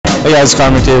Hey guys,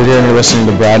 Connor McDavid here, and you're listening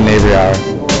to Brad and Avery Hour.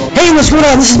 Hey, what's going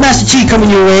on? This is Master T coming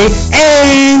your way.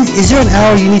 And is there an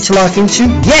hour you need to lock into?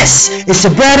 Yes, it's the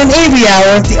Brad and Avery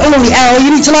Hour, the only hour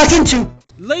you need to lock into.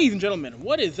 Ladies and gentlemen,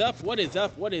 what is up? What is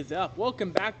up? What is up? Welcome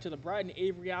back to the Brad and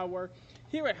Avery Hour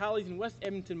here at Hallie's in West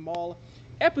Edmonton Mall,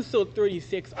 episode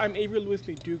 36. I'm Avery Lewis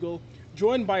McDougall,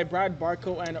 joined by Brad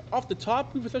Barco, and off the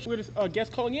top, we have a special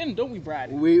guest calling in, don't we,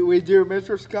 Brad? We do,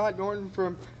 Mr. Scott Norton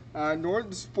from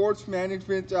Norton Sports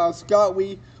Management. Scott,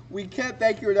 we can't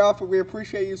thank you enough, but we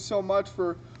appreciate you so much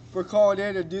for calling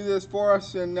in to do this for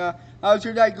us. And how's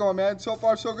your night going, man? So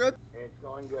far, so good? It's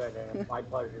going good, and it's my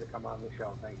pleasure to come on the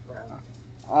show. Thanks for having me.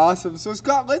 Awesome. So,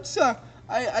 Scott, let's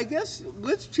I guess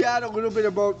let's chat a little bit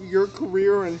about your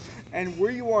career and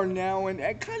where you are now and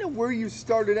kind of where you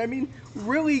started. I mean,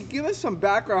 really, give us some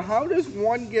background. How does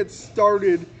one get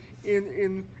started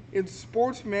in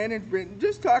sports management? And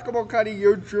just talk about kind of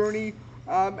your journey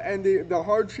and the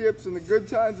hardships and the good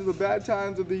times and the bad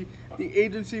times of the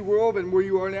agency world and where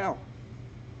you are now.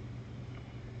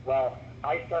 Well,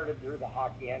 I started through the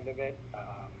hockey end of it.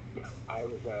 I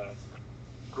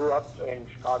grew up in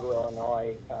Chicago,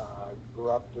 Illinois, grew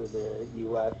up through the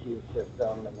U.S. youth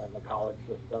system and then the college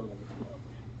system. And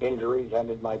injuries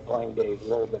ended my playing days a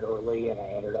little bit early, and I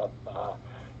ended up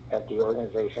at the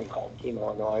organization called Team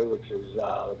Illinois, which is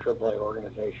a AAA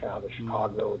organization out of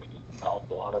Chicago. It's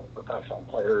helped a lot of professional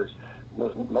players,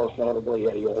 most notably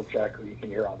Eddie Olczyk, who you can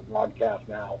hear on the broadcast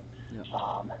now. Yeah.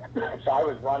 So I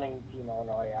was running Team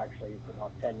Illinois actually for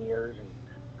about 10 years and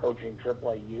coaching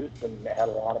AAA youth, and had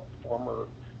a lot of former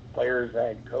players I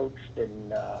had coached in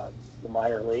the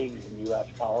minor leagues in U.S.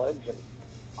 college. And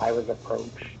I was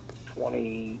approached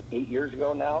 28 years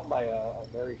ago now by a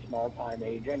very small-time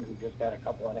agent who just had a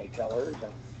couple of NHLers,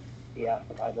 and he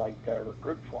asked if I'd like to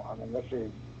recruit for him. And this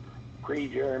is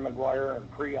pre-Jerry Maguire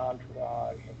and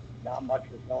pre-Entourage, and not much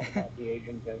was known about the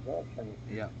agent business. And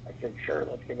yeah. I said, sure,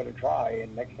 let's give it a try.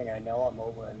 And next thing I know, I'm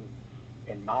over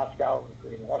in Moscow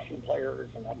recruiting Russian players,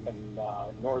 and up in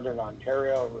northern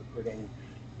Ontario recruiting,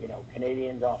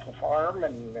 Canadians off the farm.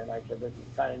 And I said, this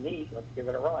is kind of neat. Let's give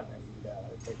it a run. And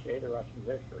as they say, the rest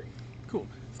is history. Cool.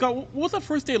 Scott, what was the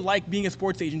first day like being a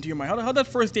sports agent to your mind? How did that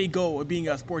first day go, being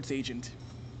a sports agent?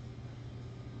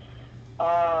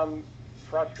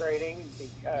 Frustrating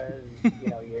because,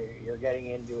 you're getting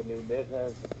into a new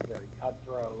business. It's very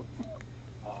cutthroat.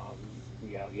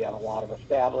 You have a lot of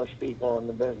established people in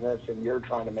the business, and you're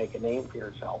trying to make a name for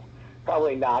yourself.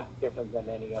 Probably not different than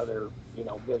any other,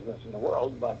 business in the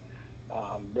world, but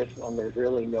this one, there's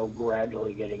really no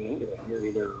gradually getting into it. You're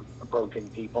either approaching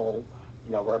people,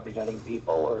 representing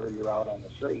people, or you're out on the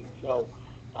street. So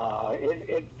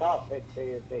it's tough.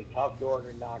 It's a tough door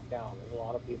to knock down. There's a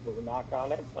lot of people who knock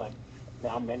on it, but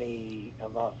not many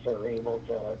of us are able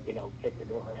to, kick the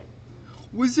door in.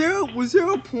 Was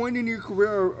there a point in your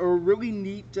career, or a really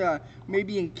neat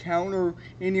maybe encounter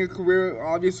in your career?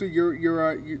 Obviously,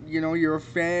 you're a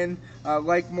fan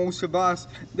like most of us.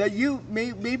 That you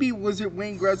maybe was it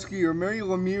Wayne Gretzky or Mary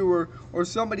Lemieux or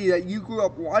somebody that you grew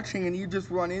up watching and you just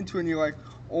run into and you're like,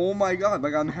 oh my God,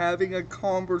 like I'm having a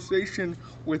conversation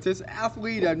with this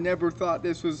athlete. I never thought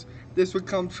this would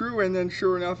come true, and then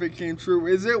sure enough, it came true.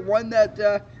 Is it one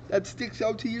that sticks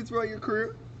out to you throughout your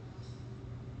career?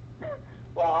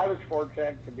 Well, I was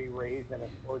fortunate to be raised in a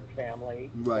sports family,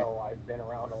 right. So I've been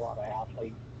around a lot of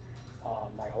athletes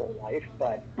my whole life.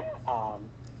 But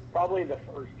probably the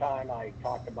first time I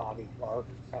talked to Bobby Clark,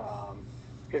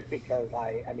 just because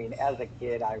I mean, as a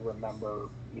kid, I remember,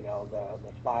 the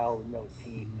smile with no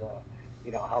teeth,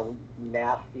 how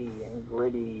nasty and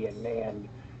gritty and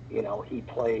he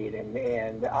played,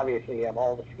 and obviously you have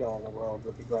all the skill in the world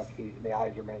with the Gretzky's and the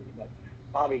Yzermans, but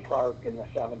Bobby Clark in the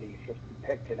 70s just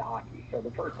depicted hockey. So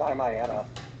the first time I had a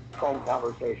phone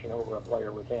conversation over a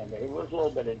player with him, it was a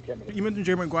little bit intimidating. You mentioned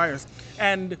Jerry Maguire,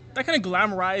 and that kind of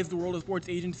glamorized the world of sports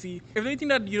agency. If there's anything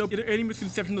that, any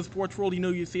misconception of the sports world,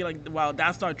 you say like, wow,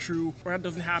 that's not true, or that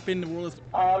doesn't happen in the world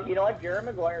of... You know what? Jerry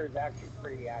Maguire is actually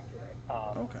pretty accurate.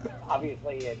 Okay.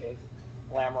 Obviously, it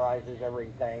glamorizes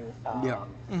everything.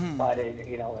 But,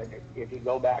 if you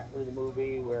go back through the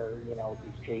movie where,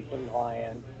 he's chasing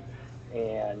clients,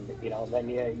 and then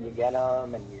you get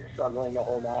them, and you're struggling to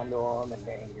hold on to them,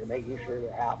 and you're making sure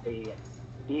they're happy. And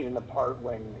even the part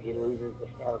when he loses the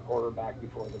star quarterback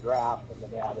before the draft, and the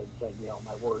dad had said,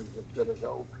 my word's as good as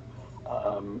oak.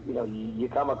 You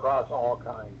come across all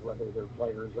kinds, whether they're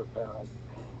players or parents.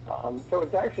 So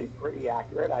it's actually pretty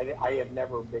accurate. I have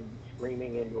never been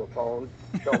screaming into a phone,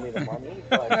 show me the money,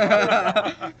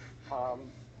 but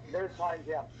there's times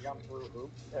you have to jump through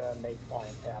hoops to make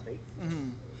clients happy. Mm-hmm.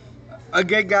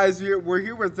 Again, guys, we're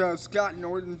here with Scott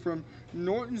Norton from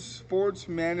Norton Sports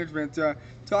Management,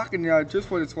 talking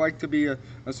just what it's like to be a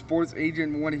sports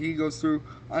agent and what he goes through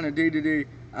on a day-to-day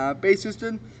basis.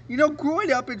 And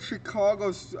growing up in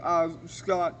Chicago,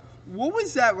 Scott, what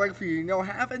was that like for you?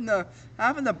 Having the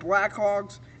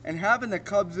Blackhawks and having the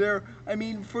Cubs there. I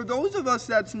mean, for those of us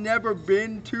that's never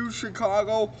been to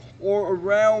Chicago or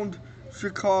around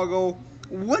Chicago,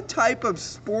 what type of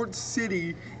sports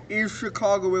city is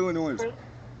Chicago, Illinois?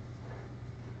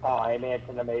 Oh, I mean, it's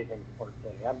an amazing sports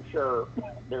city. I'm sure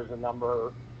there's a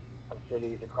number of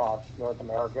cities across North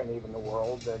America and even the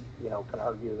world that, can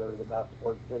argue they're the best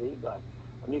sports city. But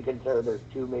when you consider there's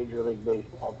two Major League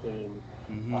Baseball teams,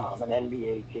 an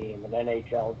NBA team, an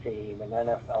NHL team, an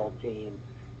NFL team,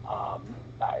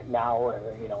 now,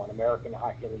 an American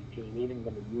Hockey League team, even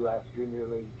the U.S. Junior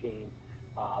League team.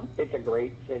 It's a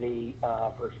great city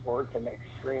for sports and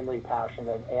extremely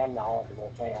passionate and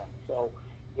knowledgeable fans. So,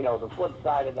 the flip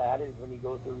side of that is when you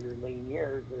go through your lean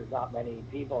years, there's not many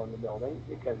people in the buildings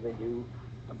because they do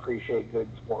appreciate good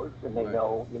sports and they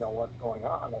know, what's going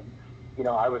on. And,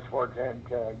 I was fortunate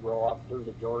to grow up through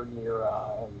the Jordan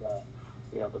era and,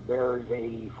 the Bears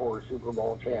 '84 Super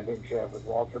Bowl championship with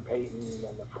Walter Payton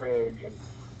and the fridge. And,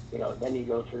 then you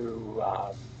go through,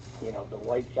 the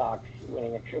White Sox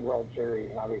winning a World Series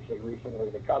and obviously recently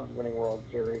the Cubs winning World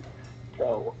Series.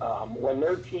 So when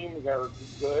their teams are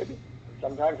good,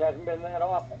 sometimes hasn't been that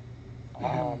often.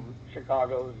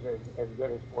 Chicago's as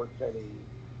good a sports city,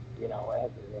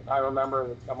 as it is. I remember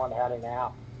that someone had an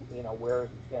app, where's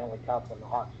the Stanley Cup when the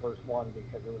Hawks first won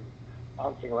because it was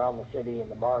bouncing around the city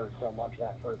and the bars so much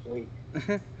that first week.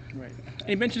 Right. And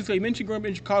you mentioned growing up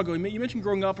in Chicago. You mentioned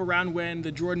growing up around when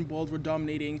the Jordan Bulls were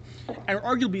dominating, and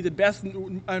arguably the best,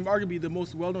 and arguably the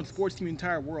most well-known sports team in the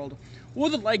entire world.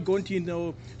 What was it like going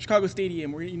to Chicago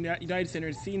Stadium or United Center,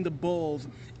 and seeing the Bulls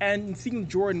and seeing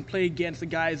Jordan play against the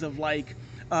guys of like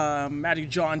Magic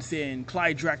Johnson,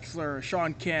 Clyde Drexler,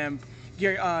 Sean Kemp,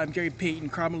 Gary Payton,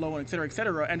 Karl Malone, et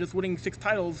cetera, and just winning 6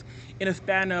 titles in a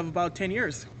span of about 10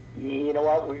 years? You know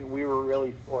what? We were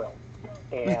really spoiled.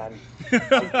 And I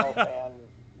tell fans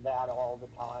that all the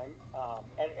time,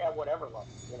 and at whatever level.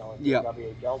 If your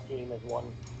WHL team has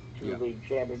won two league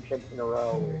championships in a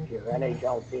row, if your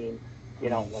NHL team,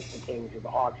 like the Kings or the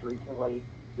Hawks recently,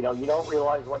 you don't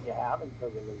realize what you have until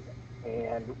you lose it.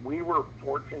 And we were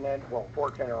fortunate or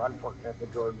unfortunate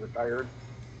that Jordan retired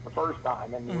the first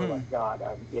time, and we were like, God,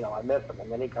 I miss him.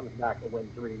 And then he comes back and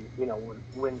wins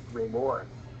three more.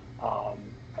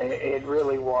 It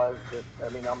really was just,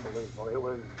 unbelievable. It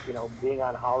was, being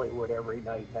on Hollywood every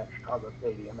night at Chicago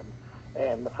Stadium.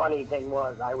 And the funny thing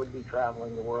was, I would be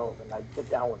traveling the world, and I'd sit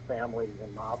down with families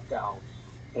in Moscow.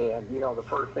 And, the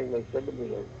first thing they said to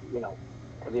me is,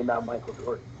 have you met Michael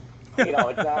Jordan?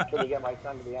 It's not, can you get my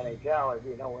son to the NHL? Or do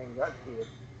you know Wayne Gretzky? It's,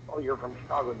 oh, you're from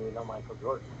Chicago, do you know Michael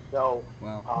Jordan? So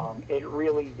it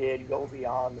really did go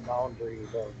beyond the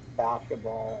boundaries of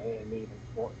basketball and even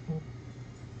sports.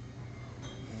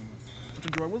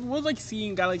 Jordan. What was like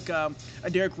seeing a guy like a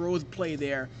Derrick Rose play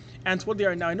there, and it's what they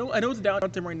are now. I know it's down to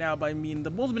them right now, but I mean the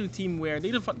Bulls have been a team where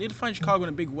they defined Chicago in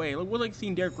a big way. What was like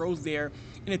seeing Derrick Rose there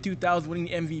in the 2000s winning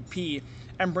the MVP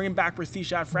and bringing back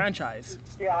prestige that franchise?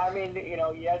 Yeah,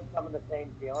 you had some of the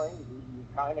same feelings. You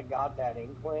kind of got that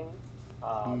inkling.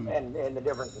 And the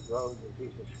difference with Rose is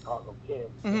he's a Chicago kid.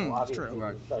 So That's obviously true. the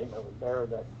excitement was there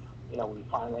that, we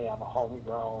finally have a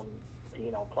homegrown,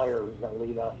 player who's going to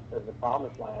lead us to the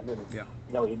promised land. And,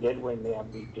 he did win the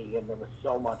MVP and there was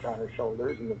so much on his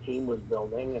shoulders and the team was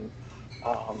building. And,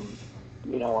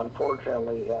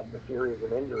 unfortunately he had the series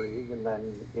of injuries and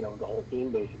then, the whole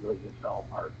team basically just fell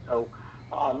apart. So,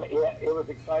 it was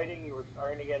exciting. You were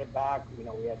starting to get it back. We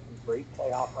had some great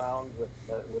playoff rounds with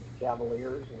the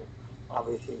Cavaliers and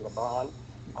obviously LeBron.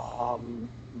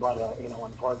 But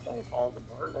unfortunately, it falls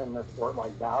apart in a sport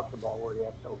like basketball where you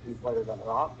have so few players on the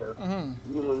roster.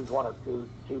 You lose one or two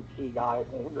key guys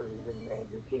to injuries,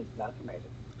 and your team's decimated.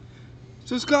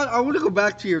 So Scott, I want to go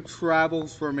back to your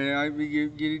travels for a minute.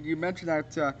 You mentioned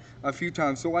that a few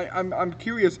times. So I'm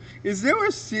curious. Is there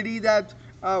a city that,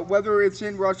 whether it's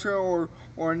in Russia or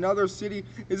another city,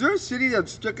 is there a city that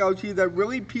stuck out to you that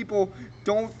really people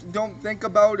don't think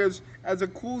about as a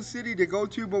cool city to go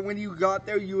to, but when you got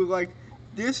there, you were like,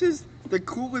 this is the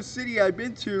coolest city I've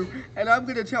been to, and I'm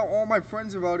gonna tell all my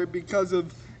friends about it because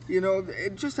of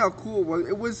just how cool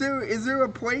it was. Is there a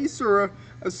place or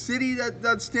a city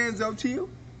that stands out to you?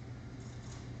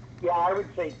 Yeah, I would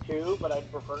say two, but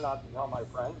I'd prefer not to tell my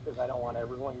friends because I don't want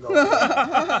everyone going there.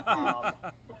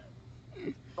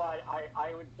 But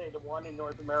I would say the one in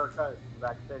North America is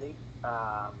Quebec City.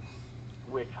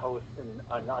 which hosts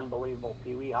an unbelievable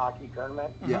Pee Wee hockey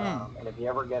tournament. Yeah. And if you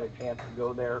ever get a chance to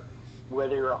go there,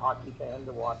 whether you're a hockey fan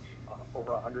to watch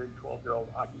over 112-year-old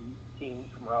hockey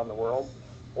teams from around the world,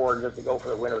 or just to go for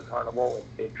the Winter Carnival,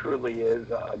 it truly is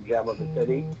a gem of a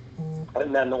city.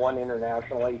 And then the one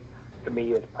internationally, to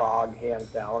me, is Prague, hands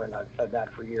down, and I've said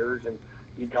that for years. And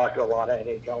you talk to a lot of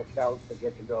NHL scouts that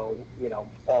get to go,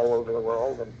 all over the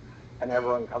world, and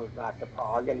everyone comes back to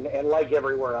Prague. And like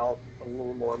everywhere else, it's a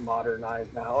little more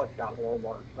modernized now. It's gotten a little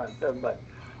more expensive, but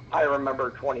I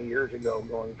remember 20 years ago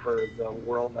going for the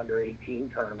World Under 18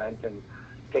 tournament and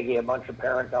taking a bunch of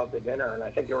parents out to dinner, and I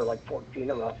think there were like 14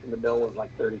 of us, and the bill was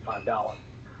like $35.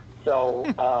 So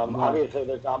obviously,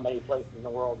 there's not many places in the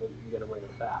world that you can get away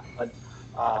with that. But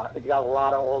it's got a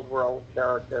lot of old world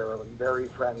character, very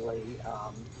friendly.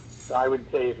 So I would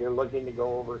say if you're looking to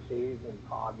go overseas, then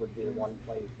Prague would be the one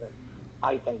place that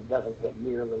I think doesn't get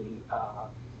nearly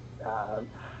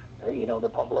the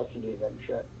publicity that it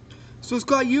should. So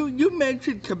Scott, you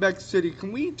mentioned Quebec City.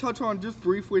 Can we touch on just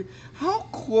briefly how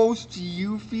close do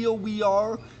you feel we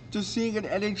are to seeing an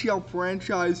NHL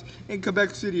franchise in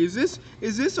Quebec City? Is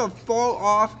this a fall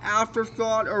off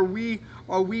afterthought? Are we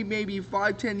maybe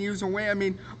 5-10 years away? I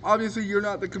mean, obviously you're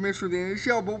not the commissioner of the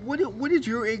NHL, but what is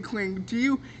your inkling? Do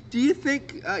you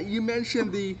think you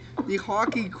mentioned the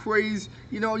hockey craze?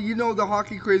 You know the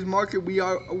hockey craze market we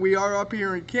are up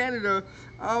here in Canada.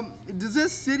 Does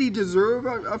this city deserve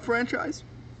a franchise?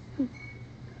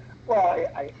 Well,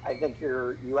 I think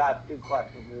you asked two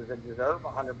questions. Does it deserve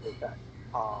 100%?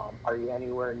 Are you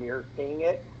anywhere near seeing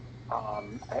it?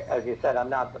 As you said, I'm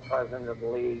not the president of the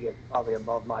league. It's probably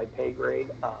above my pay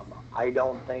grade. I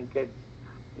don't think it's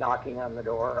knocking on the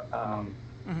door.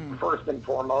 First and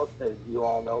foremost, as you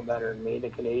all know better than me, the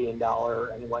Canadian dollar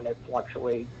and when it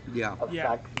fluctuates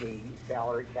affects the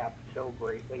salary cap so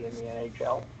greatly in the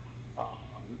NHL.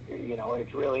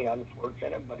 It's really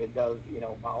unfortunate, but it does,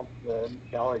 bounce the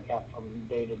salary cap from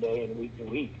day to day and week to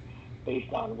week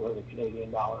based on where the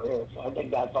Canadian dollar is. So I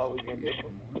think that's always going to be for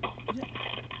more.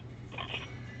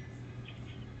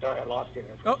 Sorry, I lost you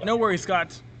there. Oh, no worries,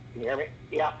 Scott. Can you hear me?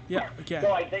 Yeah. Yeah, okay.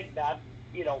 So I think that's,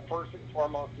 first and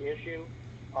foremost the issue.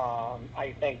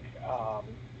 I think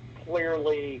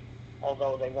clearly,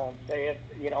 although they won't say it,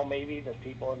 maybe the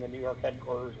people in the New York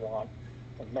headquarters want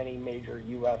as many major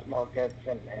U.S. markets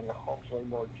and hopefully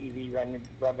more TV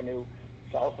revenue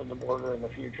south of the border in the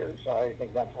future. So I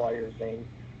think that's why you're seeing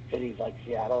cities like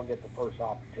Seattle get the first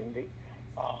opportunity.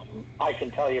 I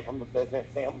can tell you from a business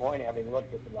standpoint, having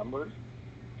looked at the numbers,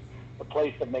 the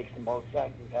place that makes the most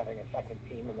sense is having a second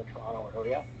team in the Toronto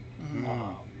area.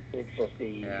 It's just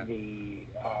the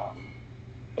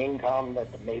income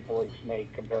that the Maple Leafs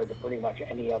make compared to pretty much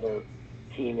any other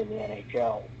team in the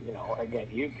NHL. Again,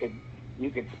 you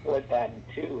could split that in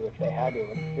two if they had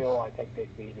to, and still I think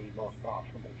they'd be the most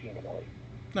profitable team in the league.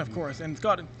 Of course, and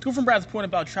Scott, to go from Brad's point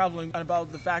about traveling and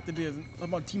about the fact that there's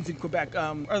about teams in Quebec,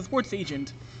 as a sports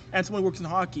agent and someone who works in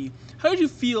hockey, how did you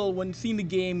feel when seeing the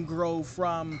game grow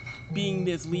from being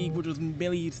this league which was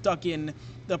mainly stuck in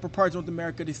the upper parts of North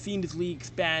America to seeing this league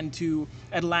expand to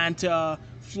Atlanta,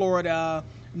 Florida,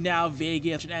 now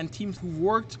Vegas, and teams who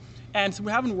worked and some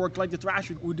who haven't worked, like the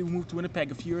Thrashers, who moved to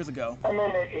Winnipeg a few years ago? I mean,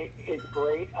 it's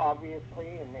great,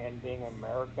 obviously, and being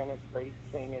American, it's great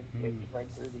seeing it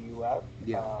spread through the U.S.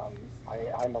 Yeah.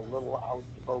 I'm a little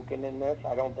outspoken in this.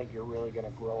 I don't think you're really going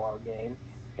to grow our game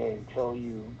until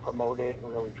you promote it and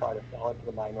really try to sell it to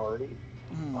the minorities.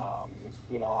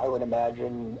 I would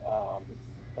imagine,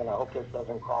 and I hope this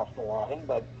doesn't cross the line,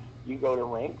 but you go to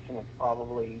rinks and it's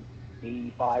probably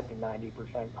 85 to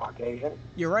 90% Caucasian.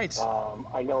 You're right.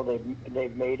 I know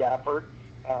they've made efforts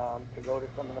to go to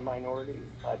some of the minorities,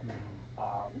 but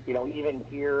even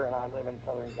here, and I live in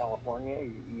Southern California,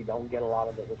 you don't get a lot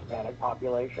of the Hispanic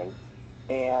population,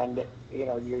 and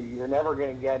you're never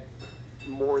going to get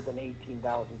more than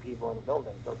 18,000 people in the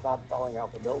building, so it's not selling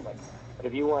out the building. But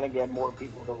if you want to get more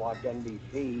people to watch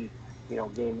NBC,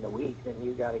 game of the week, then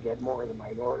you got to get more of the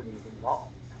minorities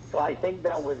involved. So I think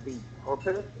that was the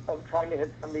purpose of trying to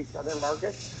hit some of these southern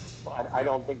markets, but I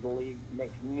don't think the league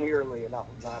makes nearly enough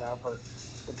of that effort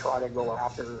to try to go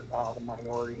after the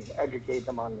minorities, educate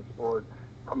them on the sport,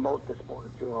 promote the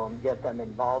sport to them, get them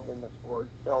involved in the sport.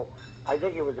 So I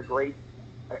think it was a great.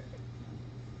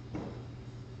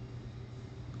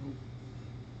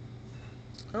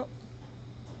 Oh.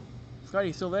 Scott,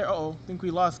 you still there? Uh-oh. I think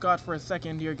we lost Scott for a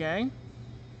second here, gang.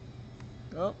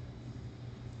 Oh.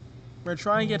 We're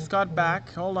trying to get Scott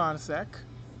back. Hold on a sec.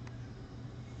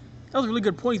 That was a really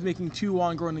good point he's making too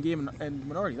on growing the game and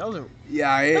minority. That was a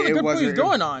good point he's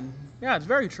going on. Yeah, it's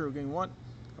very true. Game one.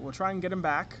 We'll try and get him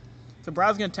back. So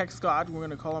Brad's gonna text Scott. We're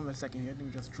gonna call him in a second here. I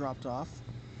think he just dropped off.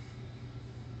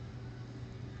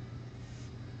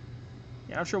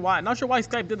 Yeah, not sure why. Not sure why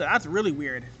Skype did that. That's really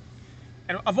weird.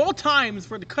 And of all times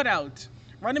for the cutout,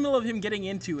 right in the middle of him getting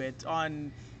into it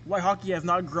on why hockey has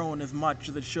not grown as much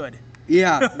as it should.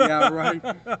 Yeah, right.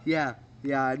 Yeah.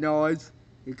 No, it's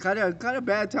kind of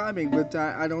bad timing, but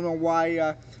I don't know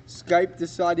why Skype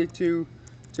decided to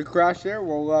crash there.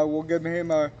 We'll give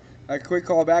him a quick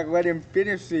call back. Let him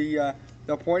finish the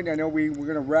point. I know we're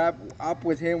gonna wrap up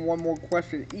with him one more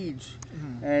question each,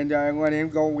 and let him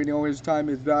go. We know his time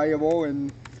is valuable,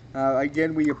 and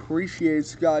again, we appreciate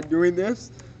Scott doing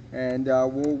this, and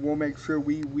we'll make sure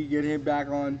we get him back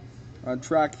on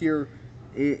track here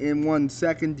in 1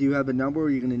 second. Do you have a number? Or are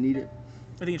you gonna need it?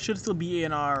 I think it should still be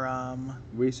in our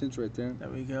Recents right there. There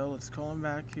we go. Let's call him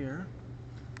back here.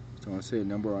 Don't want to say a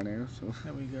number on air, so.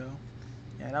 There we go.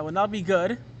 Yeah, that would not be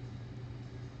good. Okay.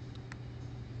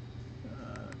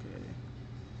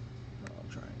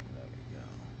 I'll try. There we go.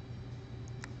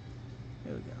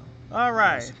 There we go. All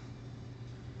right.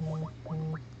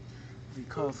 We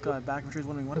call Scott back. I'm sure he's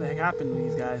wondering what the heck happened to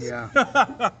these guys.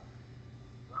 Yeah.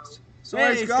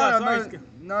 Sorry, Hey, Scott. Scott,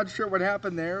 I'm not sure what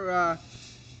happened there.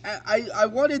 I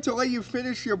wanted to let you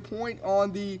finish your point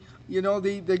on the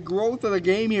growth of the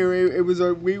game here. It was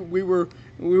we were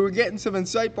getting some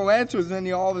insightful answers, and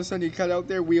then all of a sudden you cut out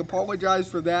there. We apologize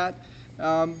for that,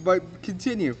 but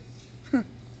continue.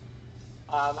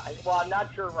 I'm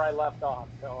not sure where I left off,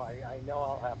 so I know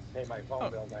I'll have to pay my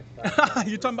phone bill next time.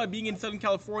 You're talking about being in Southern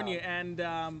California and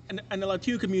the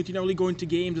Latino community not really going to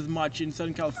games as much in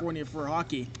Southern California for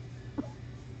hockey.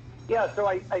 Yeah, so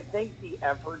I think the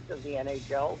efforts of the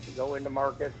NHL to go into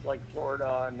markets like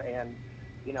Florida and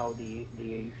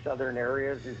the southern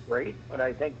areas is great, but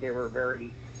I think they were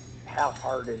very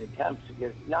half-hearted attempts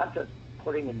because not just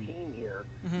putting a team here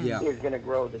is going to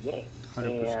grow the game.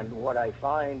 100%. And what I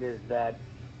find is that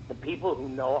the people who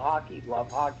know hockey love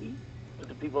hockey, but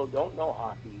the people who don't know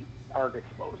hockey aren't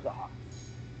exposed to hockey.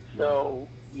 So,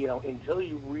 until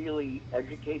you really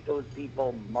educate those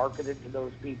people, market it to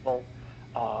those people,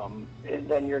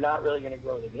 then you're not really going to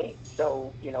grow the game.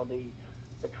 So,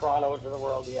 the Torontos of the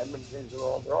world, the Edmontons of the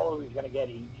world, they're always going to get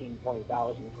 18,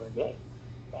 20,000 for a game.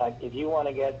 But if you want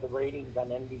to get the ratings on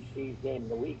NBC's Game of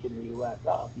the Week in the U.S.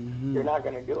 up, you're not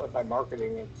going to do it by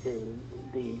marketing it to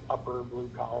the upper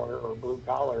blue-collar or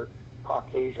blue-collar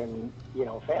Caucasian,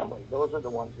 family. Those are the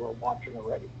ones who are watching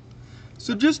already.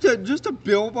 So just to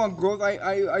build on growth,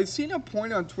 I seen a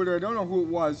point on Twitter. I don't know who it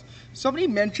was. Somebody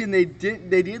mentioned they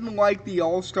didn't like the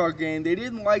All-Star game. They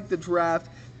didn't like the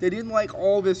draft. They didn't like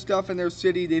all this stuff in their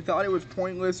city. They thought it was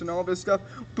pointless and all this stuff.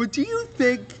 But do you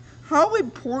think, how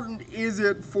important is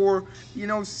it for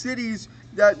cities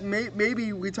that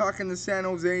maybe we talk in the San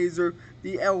Jose's or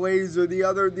the LA's or the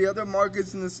other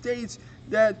markets in the States,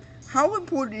 that how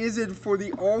important is it for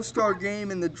the All-Star game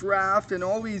and the draft and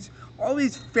all these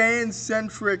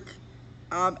fan-centric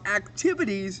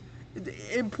activities,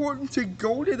 important to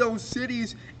go to those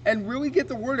cities and really get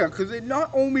the word out? Because it not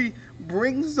only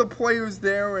brings the players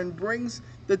there and brings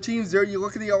the teams there. You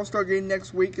look at the All-Star game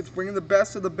next week, it's bringing the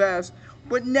best of the best.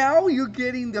 But now you're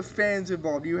getting the fans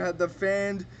involved. You have the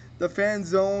fan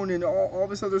zone and all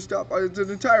this other stuff. It's an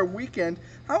entire weekend.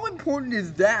 How important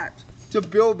is that to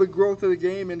build the growth of the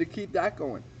game and to keep that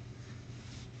going?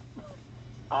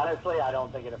 Honestly, I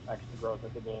don't think it affects the growth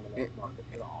of the game in those markets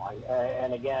at all.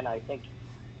 And again, I think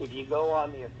if you go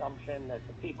on the assumption that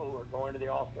the people who are going to the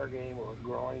All-Star game or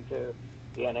going to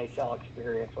the NHL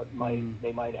experience,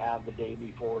 they might have the day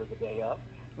before or the day of,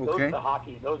 those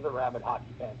are the rabid hockey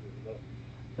fans of the game.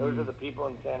 Those are the people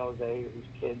in San Jose whose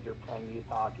kids are playing youth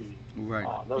hockey. Right.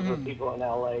 Those are the people in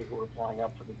LA who are flying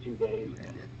up for the 2 days.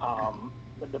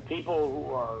 The people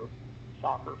who are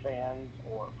soccer fans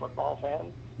or football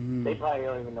fans, they probably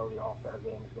don't even know the All-Star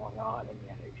game is going on in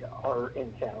the NHL or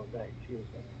in San Jose, excuse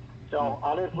me. So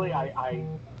honestly, I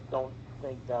don't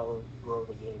think those grow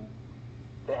the game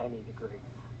to any degree.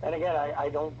 And again, I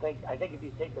think if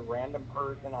you take a random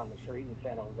person on the street in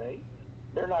San Jose,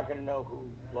 they're not going to know who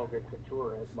Logan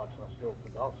Couture is, much less Phil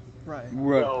Pavelski. Right.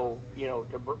 So,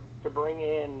 to bring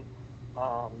in,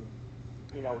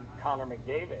 Connor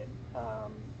McDavid,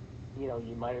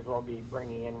 you might as well be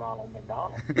bringing in Ronald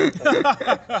McDonald.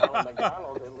 Ronald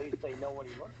McDonald, at least they know what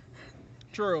he looks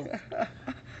like. True.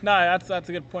 No, that's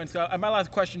a good point. So my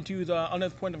last question too, on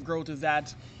this point of growth, is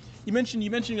that You mentioned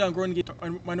growing against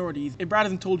minorities. If Brad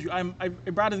hasn't told you,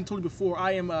 if Brad hasn't told you before,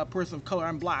 I am a person of color.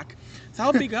 I'm black. So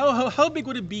how big how big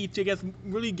would it be to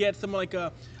really get someone like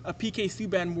a PK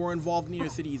Subban more involved in inner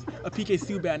cities, a PK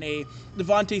Subban, a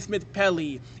Devontae Smith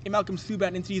Pelly, a Malcolm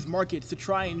Subban into these markets to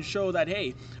try and show that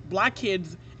hey, black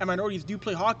kids and minorities do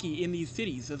play hockey in these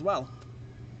cities as well.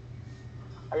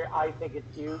 I think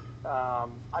it's huge.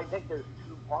 I think there's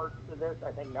two parts to this.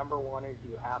 I think number one is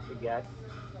you have to get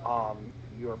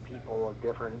your people of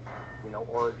different,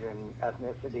 origin,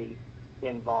 ethnicity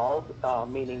involved,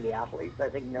 meaning the athletes. I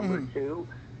think number two,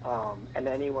 and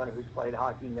anyone who's played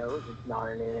hockey knows it's not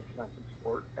an inexpensive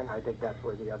sport, and I think that's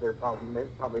where the other problem is,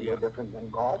 probably no different than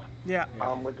golf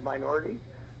with the minorities.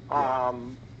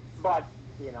 But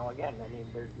again, I mean,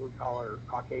 there's blue-collar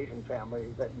Caucasian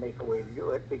families that make a way to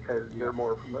do it because they're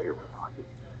more familiar with hockey.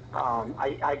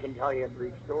 I can tell you a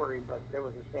brief story, but there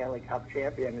was a Stanley Cup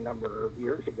champion a number of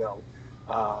years ago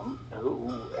who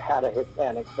had a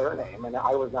Hispanic surname, and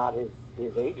I was not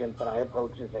his agent, but I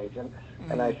approached his agent,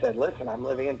 and I said, listen, I'm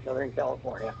living in Southern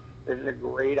California. This is a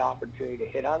great opportunity to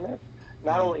hit on this.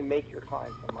 Not only make your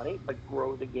clients some money, but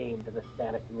grow the game to the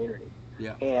Hispanic community.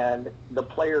 Yeah. And the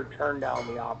player turned down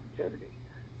the opportunity.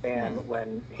 And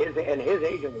when his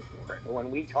agent was for it, and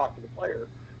when we talked to the player,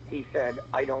 he said,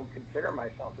 I don't consider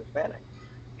myself Hispanic,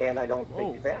 and I don't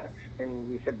speak Spanish. And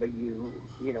we said, but you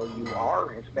are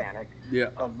Hispanic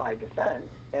by descent,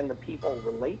 and the people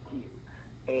relate to you.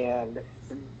 And,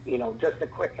 just a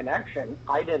quick connection,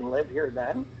 I didn't live here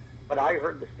then, but I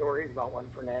heard the stories about when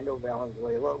Fernando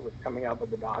Valenzuela was coming up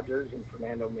with the Dodgers and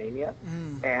Fernando Mania,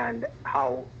 and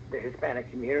how the Hispanic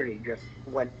community just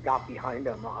got behind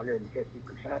him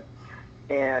 150%.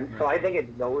 And so I think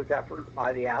it's those efforts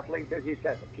by the athletes, as you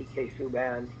said, the PK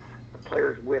Subban, the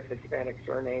players with Hispanic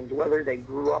surnames, whether they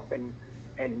grew up in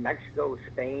Mexico,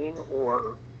 Spain,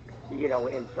 or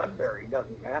in Sudbury,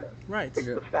 doesn't matter. Right. It's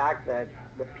the fact that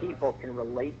the people can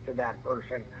relate to that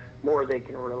person more than they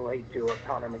can relate to a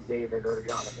Connor McDavid or a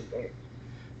Jonathan Toews.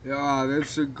 Yeah,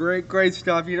 that's a great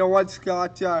stuff. You know what,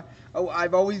 Scott?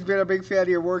 I've always been a big fan of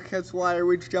your work. That's why I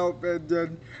reached out,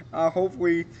 and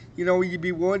hopefully, you'd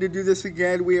be willing to do this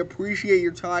again. We appreciate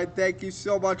your time. Thank you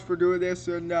so much for doing this,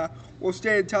 and we'll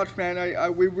stay in touch,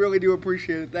 man. We really do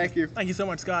appreciate it. Thank you. Thank you so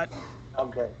much, Scott.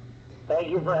 Okay. Thank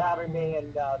you for having me,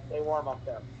 and stay warm up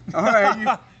there. All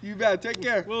right, you bet. Take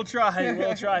care. We'll try.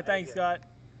 We'll try. Thanks, Scott.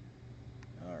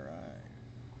 All right.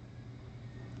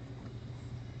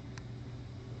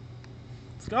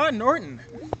 Scott Norton.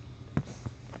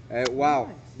 Wow,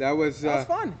 that was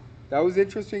fun. That was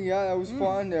interesting. Yeah, that was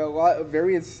fun.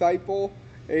 Very insightful.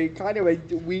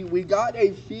 We got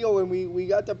a feel, and we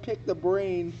got to pick the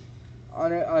brain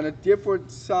on a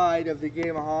different side of the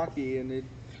game of hockey, and it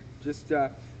just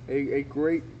a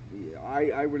great.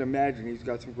 I would imagine he's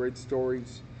got some great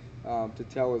stories to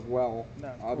tell as well.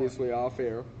 No, obviously off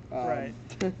air. Right.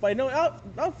 But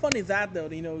how fun is that though?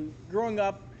 Growing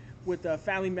up with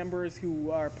family members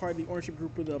who are part of the ownership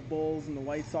group of the Bulls and the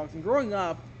White Sox, and growing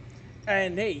up,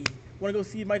 and hey, want to go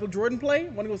see Michael Jordan play?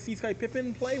 Want to go see Scottie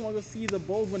Pippen play? Want to go see the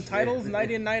Bulls win titles night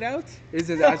in, night out?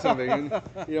 Isn't that something? And,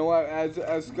 you know what?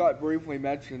 As Scott briefly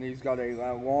mentioned, he's got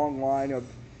a long line of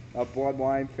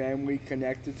bloodline family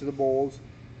connected to the Bulls,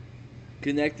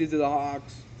 connected to the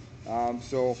Hawks.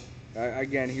 So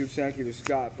again, huge thank you to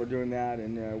Scott for doing that,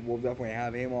 and we'll definitely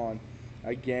have him on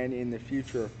again in the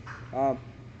future.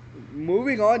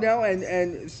 Moving on now,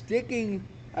 and sticking,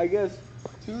 I guess,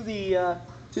 to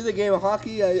the game of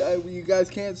hockey. You guys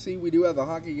can't see, we do have a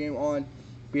hockey game on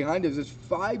behind us. It's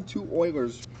 5-2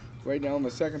 Oilers right now in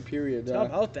the second period. How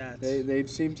about that? They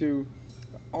seem to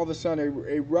all of a sudden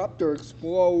erupt or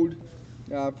explode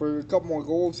for a couple more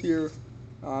goals here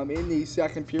in the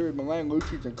second period. Milan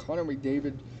Lucic and Connor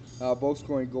McDavid both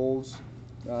scoring goals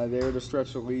there to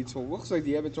stretch the lead. So it looks like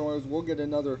the Edmonton Oilers will get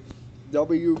another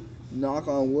W. Knock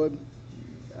on wood.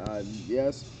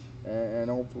 Yes, and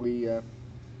hopefully,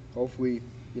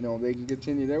 they can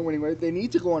continue their winning rate. They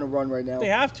need to go on a run right now. They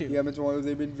have to. The Edmonton Oilers,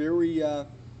 they've been very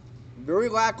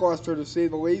lackluster to say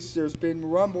the least. There's been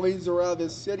rumblings around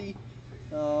this city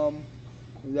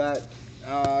that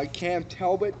Cam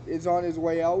Talbot is on his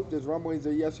way out. There's rumblings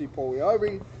that Jesse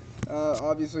Puljujärvi.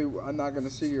 Obviously, I'm not going to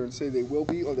sit here and say they will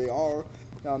be or they are.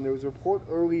 There was a report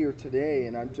earlier today,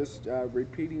 and I'm just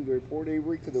repeating the report,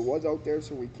 Avery, because it was out there,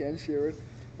 so we can share it.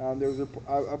 There was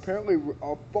apparently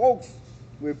a false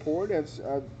report, as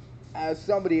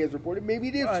somebody has reported. Maybe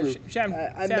it is true. Sam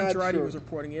Girardi sure. was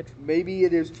reporting it. Maybe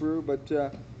it is true,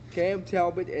 but Cam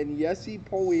Talbot and Jesse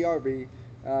Puljujärvi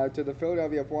to the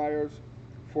Philadelphia Flyers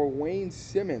for Wayne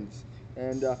Simmons.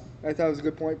 And I thought it was a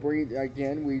good point. Bringing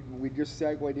again, we just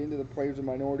segued into the players of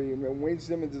minority, and Wayne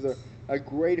Simmons is a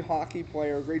great hockey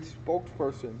player, a great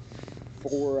spokesperson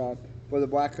for the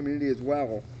black community as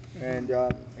well. And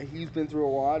he's been through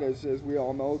a lot, as we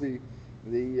all know.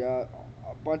 The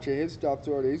a bunch of his stuff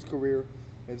throughout his career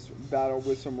has battled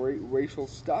with some racial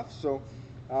stuff. So,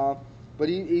 but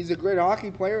he's a great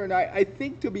hockey player, and I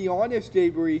think, to be honest,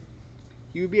 Avery,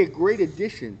 he would be a great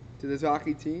addition to this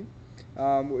hockey team.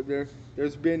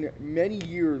 There's been many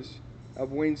years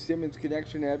of Wayne Simmons'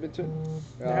 connection to Edmonton.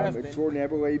 Jordan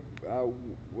Eberle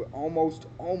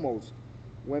almost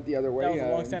went the other way. That was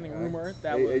a long-standing rumor.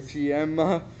 That was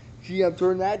GM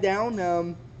turned that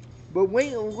down. But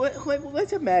wait,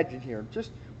 let's imagine here.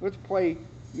 Just let's play,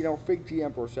 fake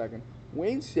GM for a second.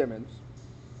 Wayne Simmons,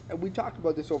 and we talked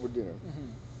about this over dinner.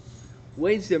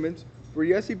 Wayne Simmons for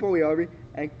Jesse Puljujärvi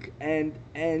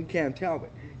and Cam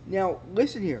Talbot. Now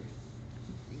listen here.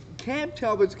 Cam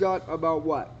Talbot's got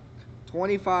about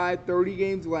 25, 30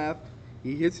 games left.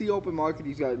 He hits the open market.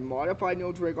 He's got a modified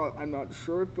no trade. I'm not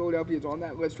sure if Philadelphia is on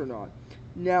that list or not.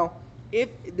 Now,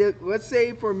 let's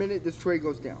say for a minute this trade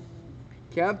goes down.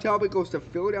 Cam Talbot goes to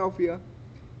Philadelphia.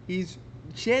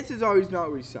 Chances are he's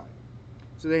not re-signed.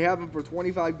 So they have him for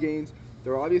 25 games.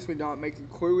 They're obviously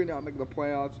clearly not making the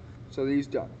playoffs. So he's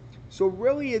done. So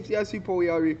really, it's Jesse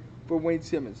Puljujärvi for Wayne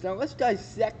Simmons. Now let's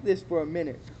dissect this for a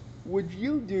minute. Would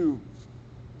you do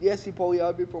Jesse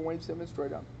Puljujärvi for Wayne Simmons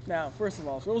straight up? Now, first of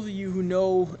all, for those of you who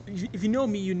know, if you know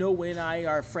me, you know Wayne and I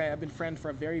are friends. I've been friends for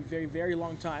a very, very, very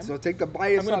long time. So take the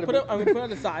bias out of it. I'm going to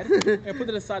put it aside. I'm going to put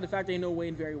it aside the fact that I know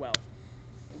Wayne very well.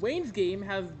 Wayne's game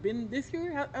has been, this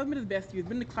year, hasn't been his best year. He's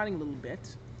been declining a little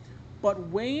bit. But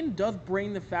Wayne does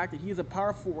bring the fact that he is a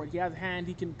power forward. He has hands.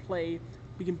 He can play.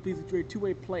 He's a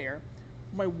two-way player.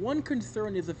 My one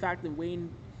concern is the fact that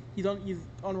Wayne, he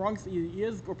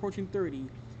is approaching 30. And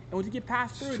once you get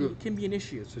past 30, it can be an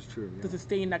issue to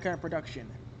sustain that kind of production.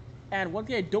 And one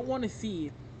thing I don't want to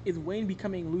see is Wayne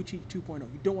becoming Lucic 2.0.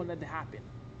 You don't want that to happen.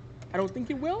 I don't think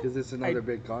it will. Because it's another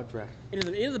big contract. It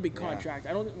is a big contract.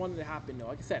 I don't want it to happen, though.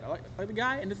 Like I said, I like the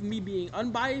guy, and this is me being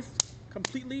unbiased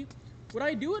completely. Would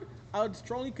I do it? I would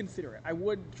strongly consider it.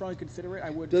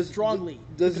 Does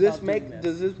this make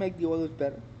the Oilers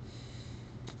better?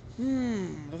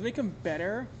 Does it make them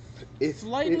better?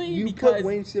 Slightly, you because put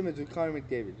Wayne Simmons with Connor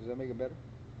McDavid. Does that make it better?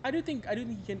 I do think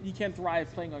he can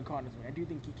thrive playing on Connor's way. I do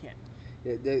think he can.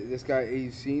 Yeah, this guy,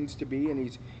 he seems to be,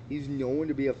 and he's known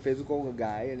to be a physical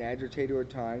guy, an agitator at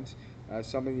times,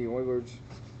 something the Oilers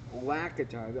lack at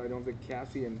times. I don't think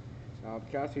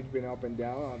Cassie's been up and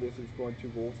down. Obviously, scoring 2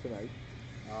 goals tonight.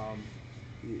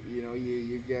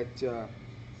 You get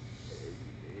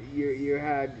you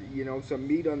had some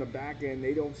meat on the back end.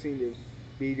 They don't seem to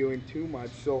be doing too much.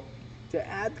 So to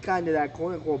add kind of that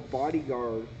quote unquote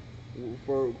bodyguard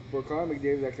for Connor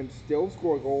McDavid that can still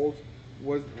score goals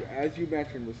was, as you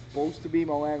mentioned, was supposed to be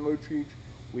Milan Lucic.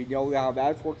 We know how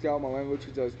that's worked out. Milan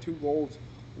Lucic has 2 goals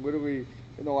literally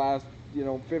in the last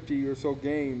 50 or so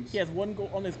games. He has 1 goal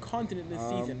on his continent this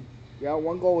season. Yeah,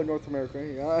 1 goal in North America.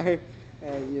 Yeah,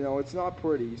 and it's not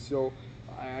pretty. So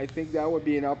I think that would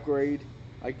be an upgrade.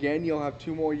 Again, you'll have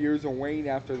 2 more years of Wayne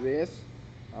after this.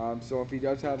 So if he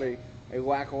does have a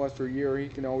lackluster year,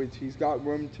 he's got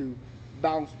room to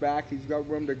bounce back. He's got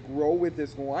room to grow with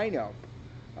this lineup.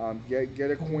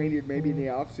 Get acquainted maybe in the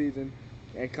off season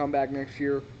and come back next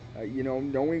year,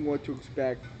 knowing what to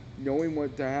expect, knowing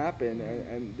what to happen,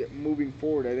 and moving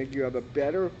forward. I think you have a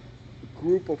better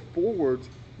group of forwards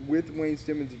with Wayne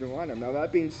Simmons in the lineup. Now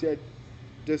that being said,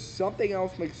 does something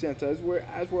else make sense? As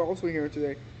we're also hearing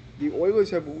today, the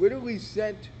Oilers have literally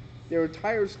sent their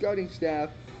entire scouting staff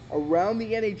around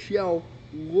the NHL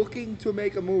looking to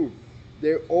make a move.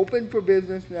 They're open for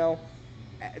business now.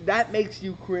 That makes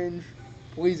you cringe.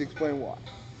 Please explain why.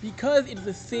 Because it's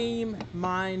the same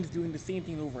minds doing the same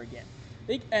thing over again.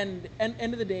 And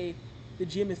end of the day, the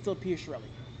GM is still Pierre Chiarelli.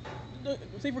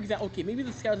 Say, for example, okay, maybe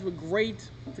the scouts have a great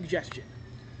suggestion,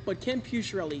 but can Pierre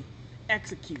Chiarelli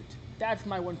execute? That's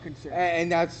my one concern.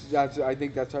 And that's I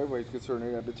think that's everybody's concern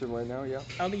in Edmonton right now. Yeah.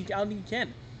 I don't think he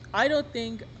can. I don't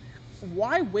think.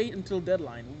 Why wait until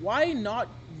deadline? Why not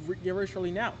get rid of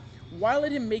Chiarelli now? Why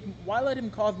let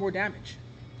him cause more damage?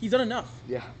 He's done enough.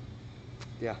 Yeah.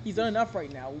 He's done enough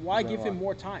right now. Why give him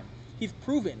more time? He's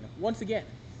proven once again,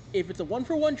 if it's a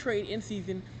 1-for-1 trade in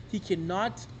season, he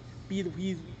cannot be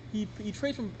he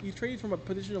trades from a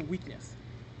position of weakness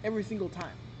every single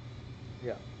time.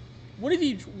 Yeah. When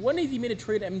has he made a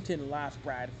trade to Edmonton last,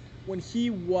 Brad? When he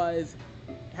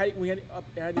had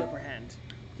the upper hand.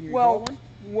 Can you recall one?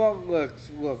 Well, look.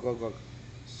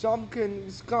 Some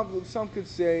could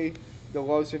say the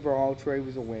Larson for Hall trade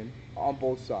was a win on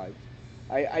both sides.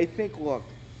 I think, look,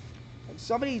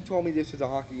 somebody told me this at the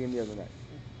hockey game the other night.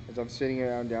 As I'm sitting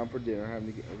around down for dinner,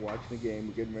 watching the game,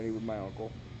 we're getting ready with my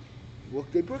uncle. Look,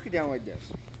 they broke it down like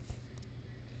this.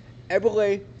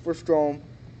 Eberle for Strome,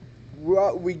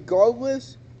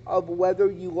 regardless of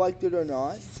whether you liked it or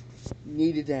not,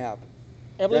 needed to happen.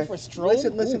 Everly for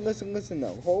Strome? Listen,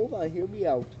 though. Hold on, hear me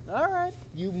out. All right.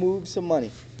 You move some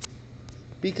money.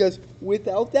 Because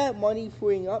without that money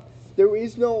freeing up, there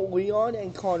is no Leon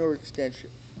and Connor extension.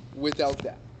 Without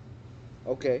that.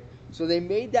 Okay? So they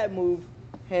made that move,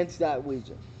 hence that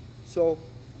reason. So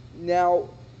now,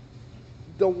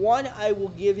 the one I will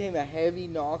give him a heavy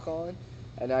knock on,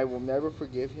 and I will never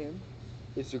forgive him,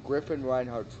 is the Griffin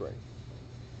Reinhardt trade.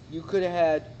 You could have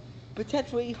had,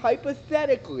 potentially,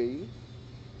 hypothetically,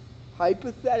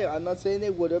 I'm not saying they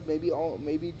would have,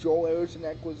 maybe Joel Eriksson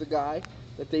was the guy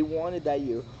that they wanted that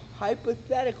year.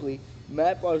 Hypothetically,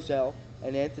 Matt Barzal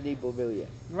and Anthony Beauvillier.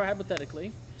 Right,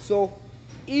 hypothetically. So,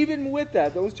 even with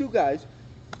that, those two guys,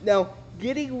 now,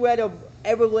 getting rid of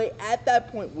Everly at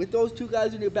that point with those two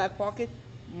guys in your back pocket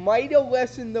might have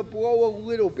lessened the blow a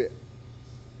little bit.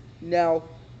 Now,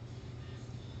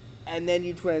 and then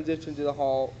you transition to the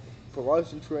Hall for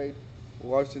Larson trade.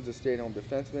 Larson's a stay-at-home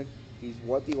defenseman. He's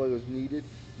what the Oilers needed.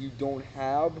 You don't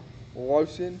have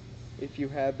Larson if you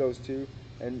have those two.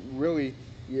 And really,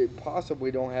 you possibly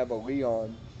don't have a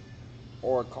Leon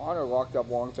or a Connor locked up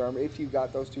long-term if you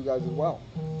got those two guys as well.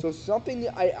 So something,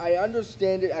 I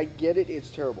understand it. I get it. It's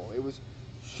terrible. It was,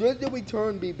 should the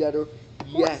return be better?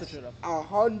 Yes,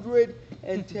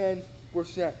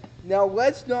 110%. Now,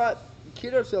 let's not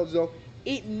kid ourselves, though.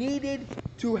 It needed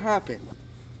to happen.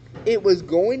 It was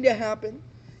going to happen.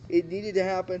 It needed to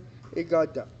happen. It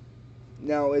got done.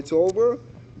 Now, it's over.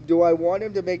 Do I want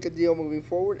him to make a deal moving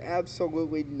forward?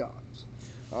 Absolutely not.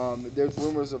 There's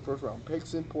rumors of first-round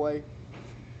picks in play.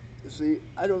 See,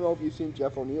 I don't know if you've seen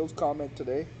Jeff O'Neill's comment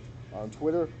today on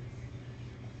Twitter.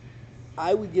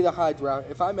 I would get a high draft.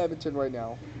 If I'm Edmonton right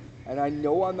now, and I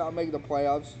know I'm not making the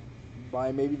playoffs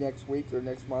by maybe next week or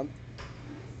next month,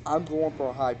 I'm going for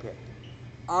a high pick.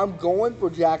 I'm going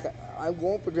for Jack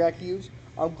Hughes.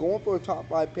 I'm going for a top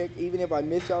 5 pick, even if I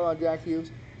miss out on Jack Hughes.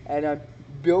 And I'm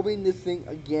building this thing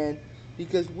again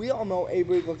because we all know,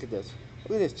 Avery, look at this.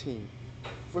 Look at this team.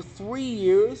 For 3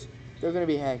 years, they're going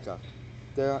to be handcuffed.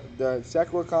 The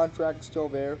Sekera contract's still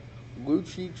there.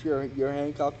 Lucic, you're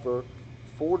handcuffed for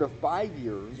 4 to 5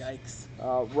 years. Yikes.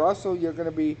 Russell, you're going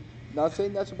to be, not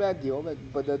saying that's a bad deal,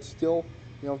 but that's still,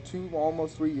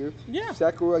 almost 3 years. Yeah.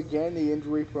 Sekera, again, the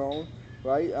injury prone,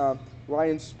 right?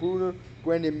 Ryan Spooner,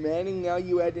 Brendan Manning, now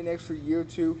you add an extra year or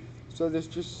two. So there's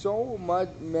just so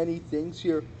many things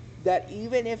here that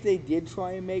even if they did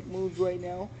try and make moves right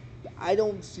now, I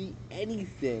don't see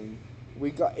anything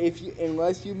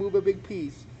unless you move a big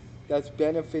piece that's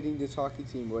benefiting this hockey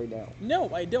team right now.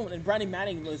 No, I don't. And Brandon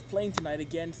Manning was playing tonight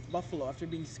against Buffalo after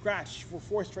being scratched for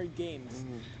 4 straight games.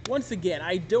 Mm-hmm. Once again,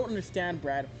 I don't understand,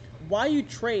 Brad, why you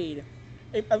trade.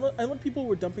 I look, people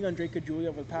were dumping on Drake Julia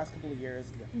over the past couple of years.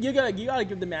 You gotta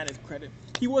give the man his credit.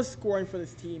 He was scoring for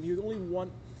this team. He was one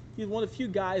of the few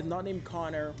guys not named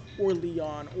Connor or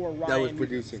Leon or Ryan that was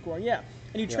producing. Scoring. Yeah,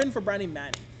 and you trade for Brandon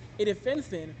Manning, a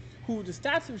defenseman who the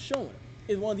stats have shown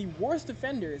is one of the worst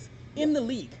defenders in the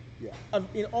league. Yeah.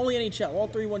 In only NHL, all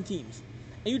 31 teams.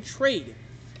 And you trade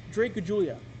Drake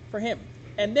Julia for him.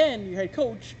 And then your head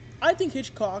coach, I think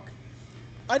Hitchcock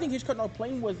not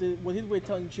playing was his way of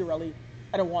telling Chiarelli,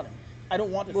 I don't want him. I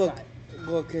don't want this guy.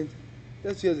 Look, and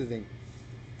that's the other thing.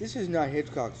 This is not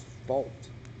Hitchcock's fault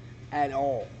at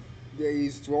all.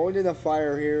 He's throwing in the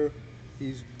fire here.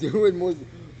 He's doing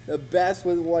the best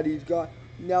with what he's got.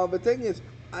 Now, the thing is,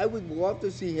 I would love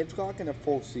to see Hitchcock in a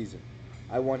full season.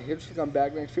 I want Hitch to come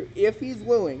back next year. If he's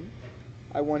willing,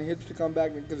 I want Hitch to come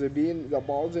back because the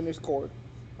ball's in his court.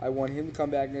 I want him to come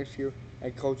back next year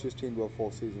and coach his team to a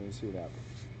full season and see what happens.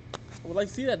 I would like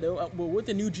to see that, though. With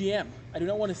the new GM, I do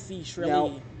not want to see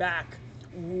Shirley back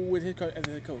with his as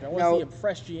a coach. I want to see a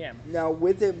fresh GM. Now,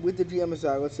 with the GM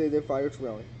aside, let's say they fire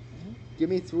Shirley. Mm-hmm. Give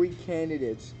me 3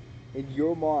 candidates in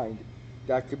your mind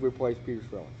that could replace Peter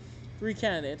Shirley. 3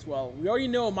 candidates. Well, we already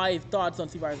know my thoughts on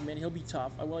Steve Yzerman. He'll be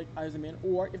tough. I would like Yzerman.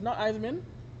 Or, if not Yzerman,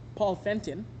 Paul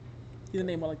Fenton. He's a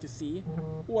name I'd like to see.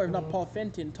 Or, if not Paul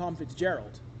Fenton, Tom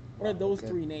Fitzgerald. One of those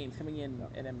 3 names coming in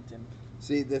at Edmonton.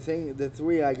 See, the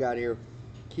 3 I got here,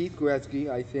 Keith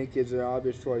Gretzky, I think, is an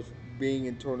obvious choice being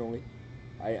internally.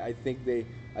 I think they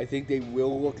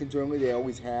will look internally. They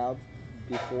always have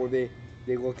before they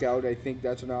look out. I think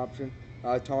that's an option.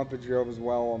 Tom Fitzgerald as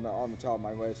well on the top of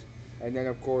my list. And then,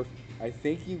 of course, I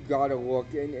think you've got to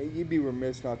look, and you'd be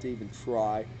remiss not to even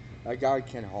try. I got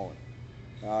Ken Holland.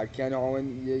 Ken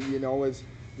Holland, you know,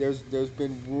 there's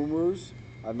been rumors.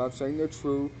 I'm not saying they're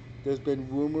true. There's been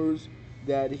rumors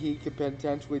that he could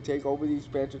potentially take over the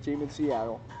expansion team in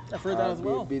Seattle. I've heard that as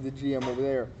well. Be the GM over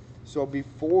there. So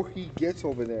before he gets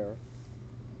over there,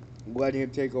 let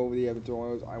him take over the Edmonton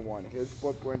Oilers. I want his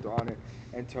footprint on it.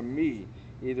 And to me,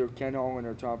 either Ken Holland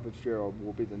or Tom Fitzgerald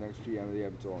will be the next GM of the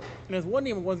Edmonton Oilers. And there's one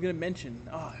name I was going to mention.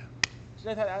 I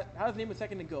had his name a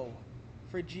second ago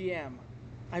for GM.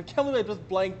 I can't believe I just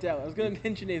blanked out. I was going to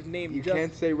mention his name. You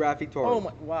can't say Rafi Torres. Oh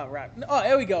my! Wow, Rap. Oh,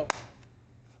 there we go.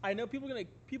 I know people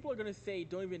are gonna say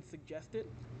don't even suggest it.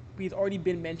 But he's already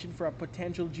been mentioned for a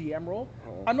potential GM role.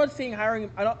 Oh. I'm not saying hiring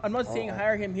him. I'm not saying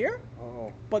hire him here.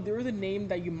 Oh. But there is a name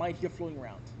that you might hear floating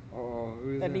around. Oh,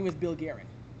 who is that name is Bill Guerin.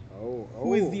 Oh.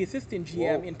 Who is the assistant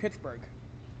GM in Pittsburgh.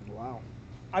 Wow.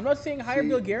 I'm not saying hire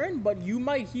Bill Guerin, but you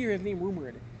might hear his name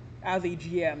rumored as a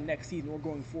GM next season or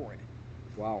going forward.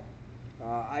 Wow.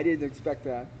 I didn't expect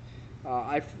that.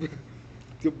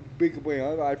 To be completely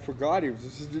honest, I forgot he was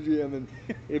assistant GM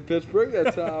in Pittsburgh.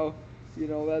 That's how,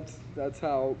 that's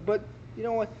how. But you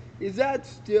know what? Is that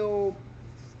still?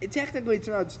 Technically, it's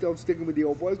not still sticking with the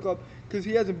old boys club because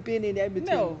he hasn't been in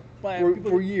Edmonton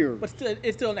for years. But still,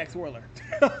 it's still an ex-Oiler.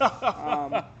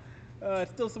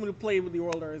 It's still someone who played with the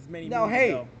Oilers many years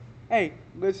ago. Hey,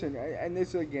 listen, and this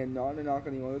is again not a knock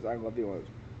on the Oilers. I love the Oilers,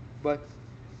 but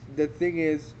the thing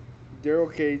is,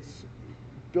 Daryl Cates,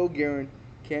 Bill Guerin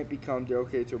can't become Daryl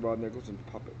Cates or Bob Nicholson's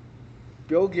puppet.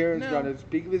 Bill Guerin's got to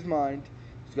speak of his mind.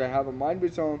 He's got to have a mind of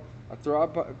his own, a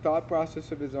thought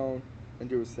process of his own, and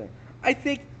do his thing. I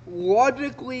think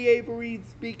logically, Avery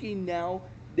speaking now,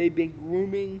 they've been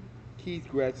grooming Keith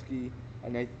Gretzky,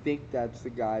 and I think that's the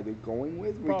guy they're going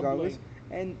with, regardless.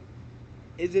 Probably. And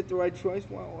is it the right choice?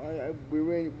 Well, we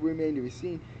remain to be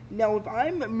seen. Now, if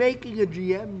I'm making a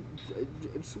GM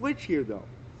switch here, though,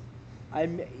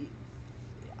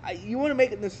 you want to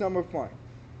make it in the summer, fine,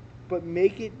 but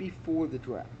make it before the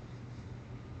draft.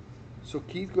 So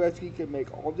Keith Gretzky can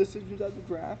make all decisions at the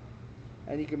draft,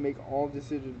 and he can make all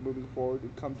decisions moving forward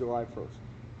come July 1st.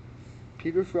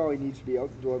 Peter Chiarelli needs to be out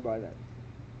the door by then.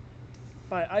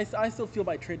 But I still feel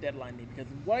by trade deadline day,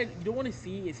 because what I don't want to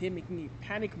see is him making a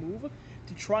panic move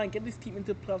to try and get this team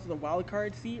into the playoffs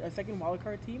with a second wild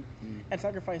card team, and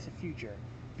sacrifice the future,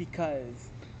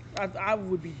 because I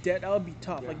would be dead. That would be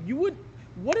tough. Yeah. Like you would.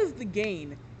 What is the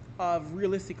gain of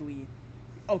realistically?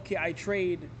 Okay, I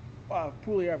trade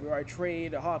Pugliarvi or I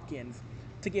trade Hopkins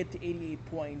to get to 88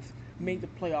 points, make the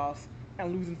playoffs,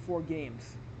 and lose in 4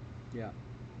 games. Yeah,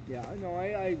 no, I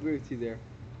agree with you there.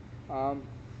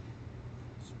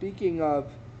 Speaking of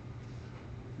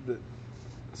the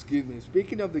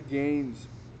games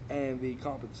and the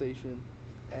compensation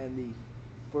and the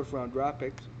first round draft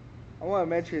picks, I want to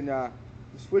mention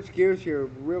switch gears here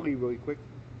really, really quick.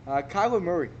 Kyler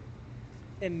Murray.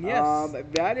 And yes,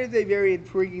 that is a very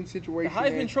intriguing situation. The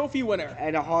Heisman Trophy winner.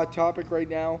 And a hot topic right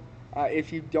now.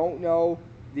 If you don't know,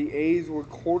 the A's were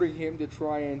courting him to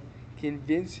try and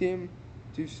convince him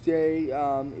to stay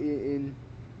in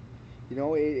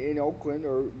Oakland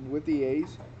or with the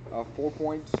A's.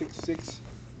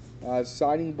 4.66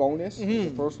 signing bonus. The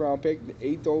first round pick,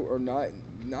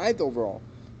 9th overall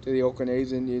to the Oakland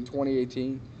A's in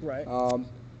 2018. Right.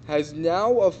 Has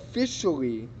now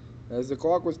officially, as the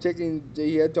clock was ticking,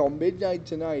 he had till midnight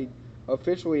tonight,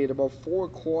 officially at about 4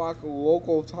 o'clock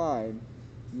local time,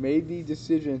 made the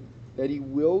decision that he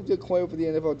will declare for the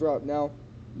NFL draft. Now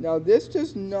this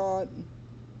does not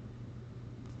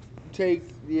take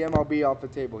the MLB off the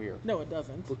table here. No, it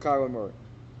doesn't. For Kyler Murray.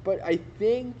 But I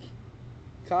think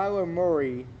Kyler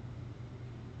Murray,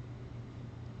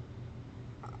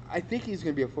 I think he's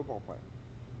going to be a football player.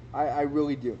 I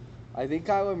really do. I think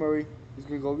Kyler Murray is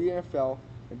going to go to the NFL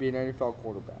and be an NFL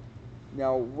quarterback.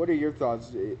 Now, what are your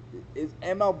thoughts? Is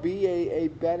MLB a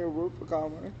better route for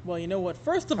Kyler Murray? Well, you know what?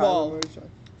 First of all,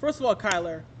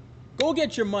 Kyler, go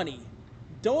get your money.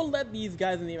 Don't let these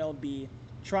guys in the MLB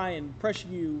try and pressure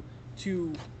you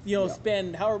to,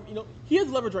 spend however, he has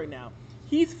leverage right now.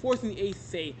 He's forcing the A's to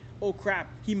say, oh crap,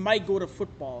 he might go to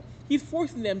football. He's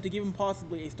forcing them to give him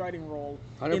possibly a starting role.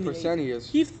 100% he is.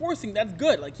 He's forcing. That's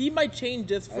good. Like he might change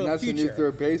this for the future. And that's the new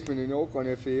third baseman in Oakland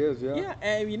if he is. Yeah. Yeah,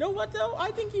 and you know what though?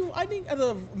 I think as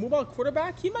a mobile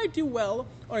quarterback, he might do well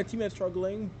on a team that's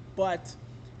struggling. But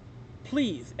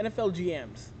please, NFL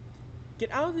GMs, get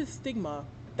out of this stigma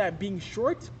that being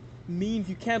short means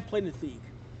you can't play in this league.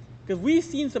 Because we've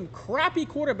seen some crappy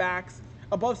quarterbacks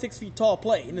above 6 feet tall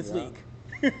play in this league.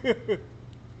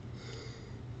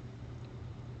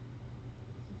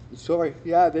 Sorry,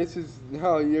 this is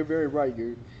you're very right.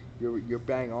 You're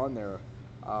bang on there.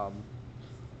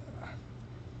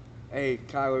 Hey,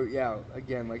 Kyler, yeah,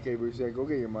 again, like Avery said, go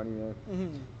get your money, man.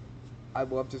 Mm-hmm.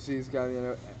 I'd love to see this guy in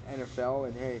the NFL,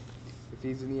 and hey, if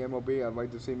he's in the MLB, I'd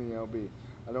like to see him in the MLB.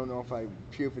 I don't know if I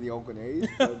cheer for the Oakland A's,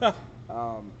 but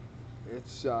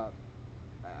it's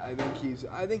I think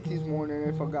he's more an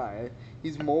NFL guy.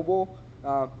 He's mobile.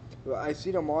 I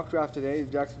seen a mock draft today.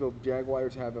 The Jacksonville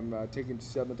Jaguars have him taken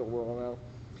 7th overall now.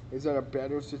 Is that a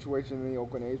better situation than the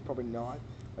Oakland A's? Probably not.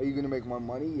 Are you going to make more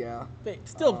money? Yeah.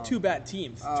 Still two bad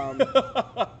teams.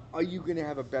 Are you going to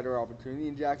have a better opportunity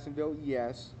in Jacksonville?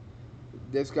 Yes.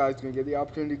 This guy's going to get the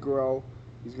opportunity to grow.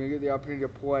 He's going to get the opportunity to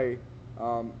play,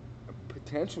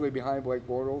 potentially behind Blake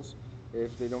Bortles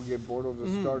if they don't give Bortles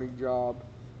a starting job.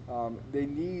 They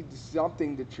need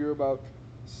something to cheer about,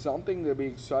 something to be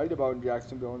excited about in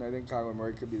Jacksonville, and I think Kyler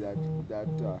Murray could be that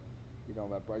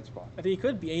bright spot. I think he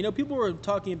could be. And, people were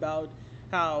talking about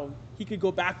how he could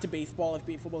go back to baseball if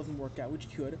football doesn't work out, which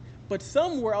he could. But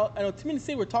some were, I know Tim and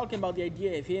Say were talking about the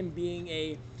idea of him being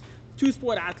a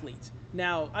two-sport athlete.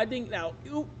 Now, I think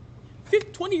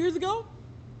 20 years ago,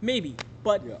 maybe.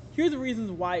 But here's the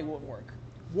reasons why it won't work.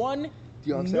 One,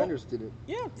 Deion Sanders did it.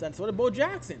 Yeah, that's what Bo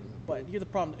Jackson. But here's the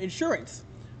problem: insurance.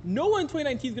 No one in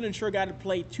 2019 is going to insure a guy to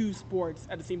play two sports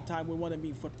at the same time with one of them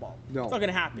being football. No, it's not going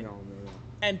to happen. No.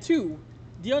 And two,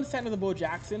 Deion Sanders and Bo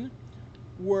Jackson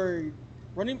were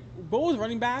running. Bo was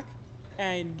running back,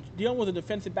 and Deion was a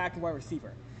defensive back and wide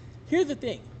receiver. Here's the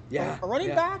thing: a running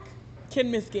back can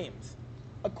miss games.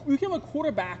 You can have a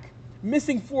quarterback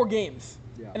missing 4 games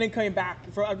and then coming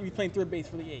back for playing third base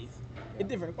for the A's. It's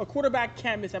different. A quarterback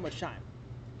can't miss that much time.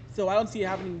 So I don't see it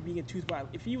happening being a two-spot.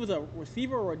 If he was a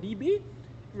receiver or a DB,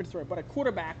 different story. But a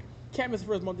quarterback can't miss the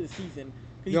first month of the season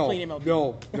because he's playing MLB.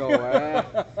 No,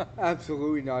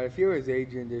 absolutely not. If you're his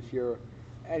agent, if you're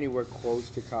anywhere close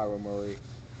to Kyler Murray,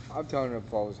 I'm telling him to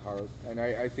follow his heart, and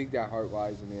I think that heart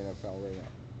lies in the NFL right now.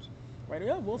 Right,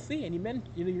 yeah, we'll see. And you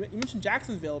mentioned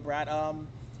Jacksonville, Brad.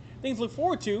 Things to look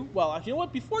forward to. Well, actually, you know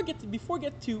what? Before we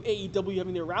get to AEW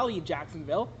having their rally in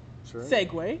Jacksonville,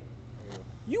 segue.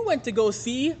 You went to go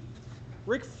see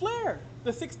Ric Flair,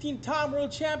 the 16-time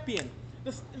world champion,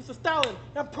 Mr. Stalin,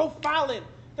 and profiling,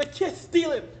 the kiss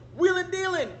stealing, wheeling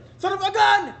dealing, son of a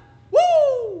gun.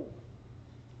 Woo!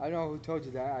 I know who told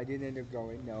you that. I didn't end up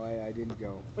going. No, I didn't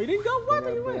go. Oh, you didn't go? What?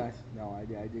 You went? No, I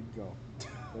didn't go.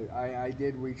 But I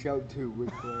did reach out to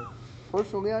Ric Flair.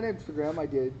 Personally on Instagram, I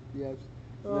did, yes.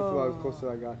 That's what I was close to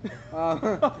I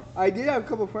got. I did have a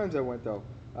couple of friends that went, though.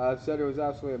 Said it was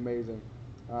absolutely amazing.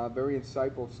 Very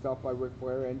insightful stuff by Ric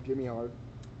Flair and Jimmy Hart.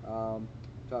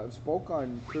 Spoke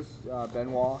on Chris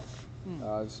Benoit,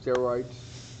 steroids.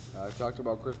 Talked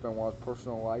about Chris Benoit's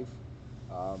personal life.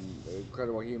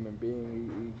 Incredible human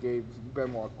being. He gave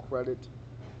Benoit credit.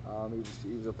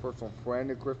 He was a personal friend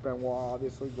of Chris Benoit,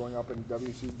 obviously, growing up in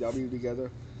WCW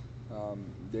together.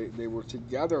 They were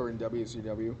together in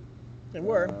WCW. They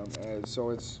were. So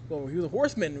it's. Well, he was a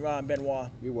horseman, Benoit.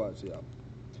 He was, yeah.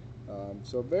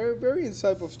 So very, very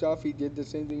insightful stuff. He did the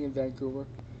same thing in Vancouver.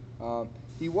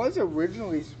 He was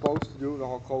originally supposed to do it with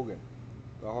Hulk Hogan.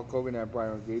 Hulk Hogan had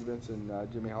prior engagements, and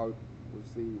Jimmy Hart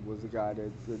was the guy to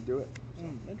do it. So.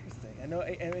 Interesting. I know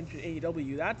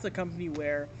AEW. That's a company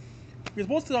where we were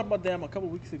supposed to talk about them a couple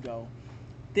weeks ago.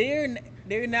 They're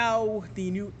now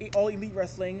the new All Elite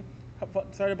Wrestling,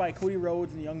 started by Cody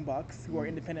Rhodes and the Young Bucks, who are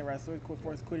independent wrestlers. Of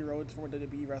course, Cody Rhodes, former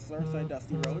WWE wrestler, so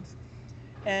Dusty Rhodes.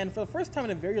 And for the first time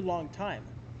in a very long time,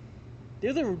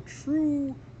 there's a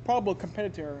true probable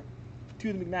competitor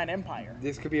to the McMahon Empire.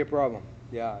 This could be a problem.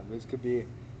 Yeah, this could be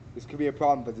a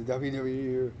problem for the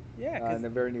WWE in the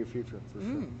very near future, for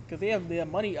sure. Because they have the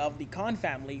money of the Khan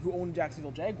family who own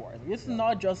Jacksonville Jaguars. This is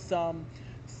not just some.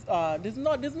 These are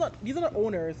not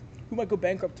owners who might go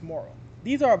bankrupt tomorrow.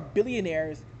 These are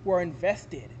billionaires who are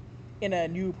invested in a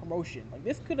new promotion. Like,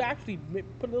 this could actually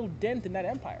put a little dent in that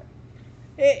empire.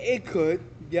 It could,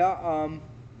 yeah.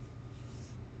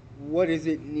 What does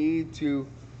it need to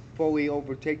fully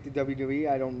overtake the WWE?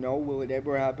 I don't know. Will it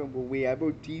ever happen? Will we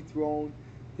ever dethrone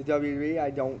the WWE? I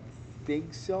don't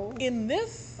think so. In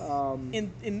this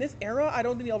in this era, I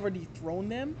don't think they'll ever dethrone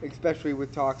them. Especially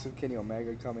with talks of Kenny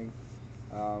Omega coming,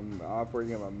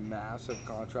 operating on a massive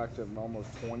contract of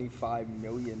almost $25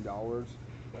 million.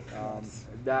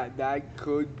 That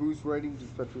could boost ratings,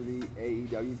 especially the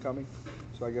AEW coming.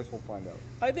 So I guess we'll find out.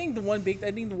 I think the one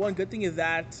good thing is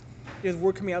that there's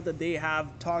word coming out that they have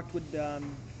talked with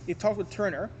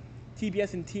Turner,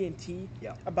 TBS and TNT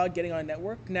about getting on a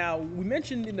network. Now, we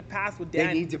mentioned in the past with Dan.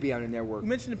 They need to be on a network. We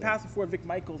mentioned in the past before Vic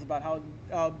Michaels about how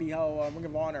Ring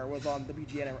of Honor was on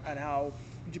WGN and how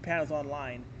Japan was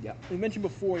online. Yeah. We mentioned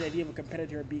before the idea of a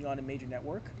competitor being on a major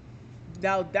network.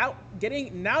 Now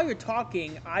you're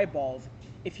talking eyeballs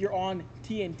if you're on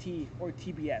TNT or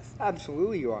TBS.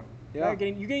 Absolutely, you are. Yeah.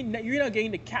 You're not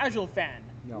getting the casual fan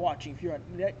watching. If you're on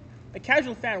the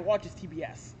casual fan watches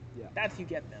TBS. Yeah. That's you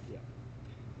get them. Yeah.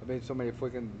 I mean, somebody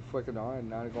flicking on at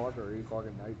 9 o'clock or 8 o'clock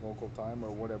at night local time or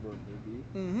whatever it may be.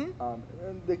 Mm-hmm.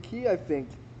 And the key, I think,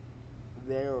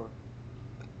 there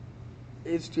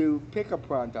is to pick a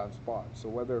primetime spot. So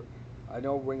whether I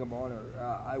know Ring of Honor,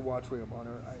 I watch Ring of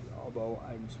Honor, although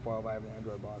I'm spoiled I have an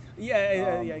Android box.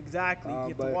 Yeah, exactly. You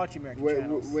have to watch American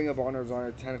channels. Ring of Honor is on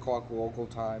at 10 o'clock local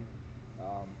time.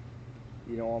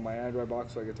 On my Android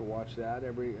box, so I get to watch that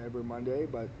every Monday.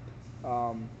 But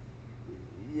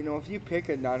if you pick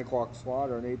a 9 o'clock slot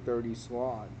or an 8:30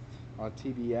 slot on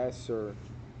TBS or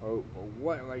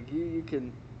what, like you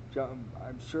can jump.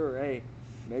 I'm sure, hey,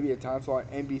 maybe a time slot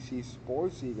NBC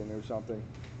Sports even or something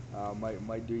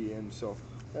might do you in. So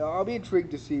I'll be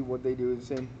intrigued to see what they do. The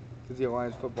same because the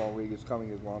Alliance Football League is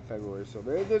coming as well in February. So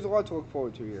there's a lot to look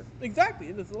forward to here.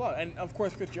 Exactly, there's a lot, and of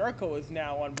course Chris Jericho is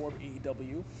now on board with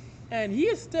AEW. And he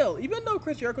is still, even though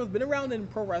Chris Jericho's been around in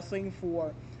pro wrestling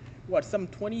for, some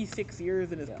 26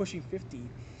 years and is pushing 50,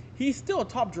 he's still a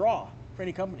top draw for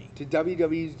any company. To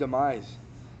WWE's demise.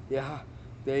 Yeah,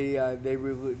 they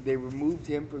removed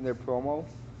him from their promo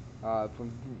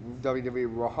from WWE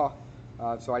Raw.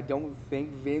 So I don't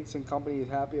think Vince and company is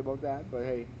happy about that. But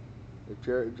hey, if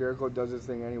Jericho does his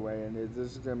thing anyway, and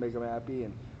this is going to make him happy,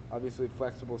 and obviously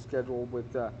flexible schedule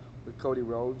with Cody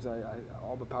Rhodes,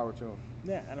 all the power to him.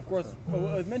 Yeah, and of course,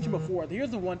 as mentioned before, here's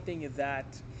the one thing is that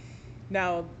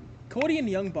now Cody and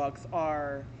the Young Bucks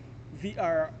are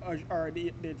their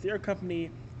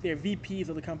company, they're VPs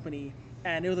of the company,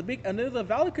 and there's a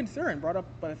valid concern brought up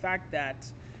by the fact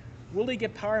that will they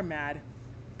get power mad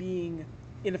being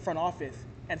in the front office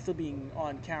and still being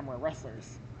on camera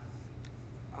wrestlers?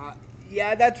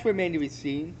 Yeah, that's remained to be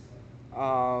seen.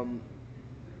 I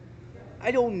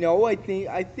don't know. I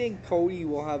think Cody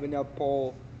will have enough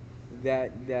pull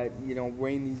that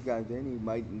rein these guys in. He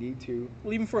might need to.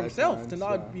 Well, even for himself to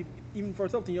not be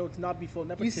full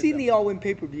nepotism. You've seen the All-In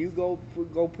pay-per-view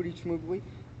go pretty smoothly,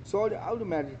 so I would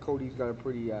imagine Cody's got a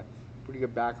pretty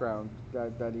good background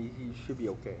that he should be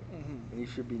okay, and he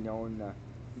should be known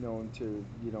to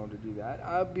do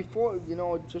that. Before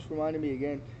it just reminded me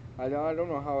again. I don't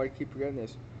know how I keep forgetting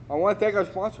this. I want to thank our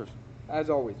sponsors,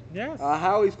 as always. Yes.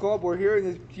 Howie's Club. We're here in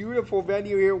this beautiful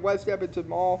venue here, West Edmonton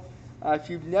Mall. If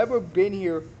you've never been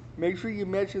here, make sure you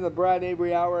mention the Brad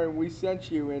Avery Hour and we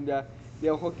sent you, and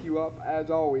they'll hook you up as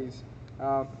always.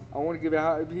 I want to give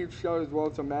a huge shout out as well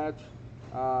to Match,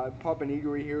 Pub and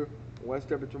Eatery here,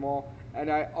 West Edmonton Mall.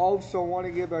 And I also want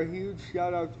to give a huge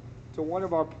shout out to one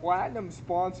of our platinum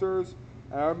sponsors,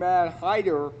 our man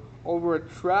Hyder, over at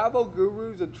Travel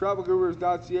Gurus at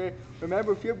travelgurus.ca.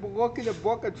 Remember, if you're looking to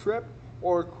book a trip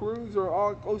or a cruise or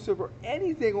all-inclusive or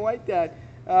anything like that,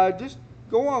 just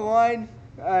go online,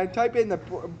 type in the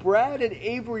Brad and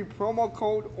Avery promo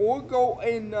code, or go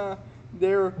in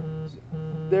their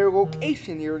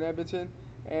location here in Edmonton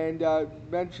and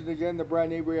mention again the Brad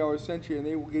and Avery Hour sent you, and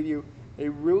they will give you a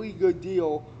really good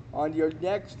deal on your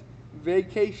next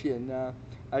vacation.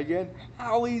 Again,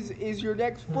 Howie's is your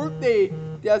next birthday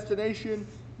destination,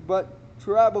 but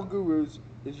Travel Gurus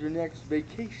is your next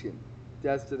vacation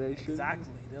destination.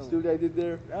 Exactly. See what I did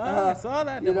there? I saw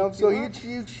that. So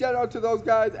huge shout out to those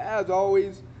guys as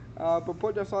always for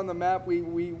putting us on the map.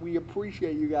 We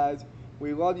appreciate you guys.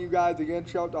 We love you guys. Again,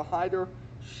 shout out to Hyder,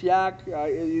 Shaq.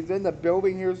 He's in the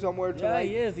building here somewhere tonight. Yeah,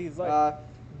 he is. He's like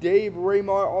Dave,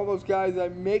 Raymar, all those guys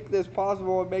that make this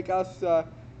possible and make us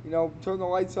turn the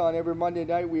lights on every Monday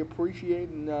night. We appreciate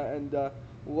and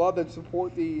love and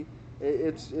support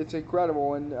it's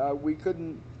incredible, and we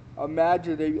couldn't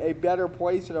imagine a better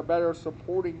place and a better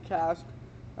supporting cast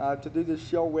to do this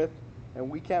show with, and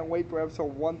we can't wait for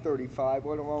episode 135,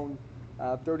 let alone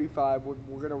 35.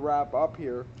 We're going to wrap up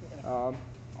here.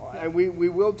 And we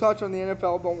will touch on the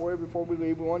NFL, don't worry, before we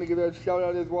leave. We want to give a shout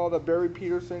out as well to Barry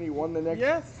Peterson. He won the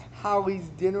next Howie's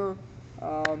dinner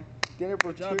for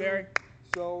Good job, two. Barry.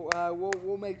 So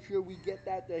we'll make sure we get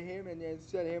that to him and then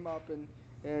set him up, and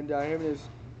him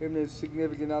and his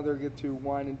significant other get to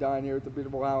wine and dine here at the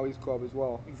beautiful Howie's Club as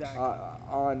well. Exactly.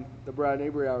 On the Brad and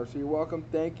Avery Hour. So you're welcome.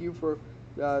 Thank you for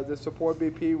the support,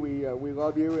 BP. We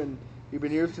love you, and you've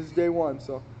been here since day one.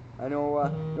 So I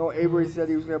know Avery said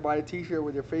he was going to buy a T-shirt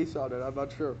with your face on it. I'm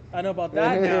not sure. I know about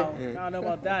that now. I know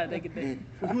about that.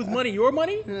 Whose money? Your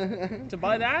money? To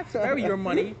buy that? Very your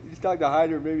money. You just talk to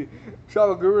Hyder, maybe.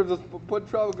 Travel Gurus, just put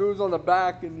Travel Gurus on the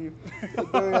back and you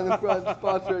put Barry on the front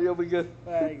sponsor, you'll be good.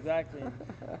 Exactly.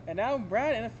 And now,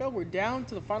 Brad, NFL, we're down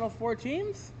to the final four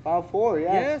teams. Final four,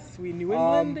 yes. Yes, New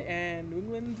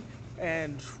England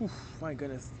And, my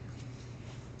goodness.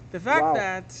 The fact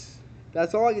that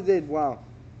That's all I did. Wow.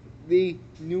 The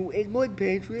New England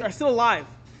Patriots are still alive,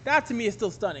 that to me is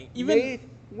still stunning. Even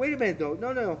wait a minute, though.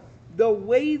 No. The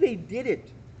way they did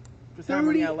it. just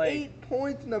hammering 38 LA.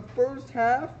 points in the first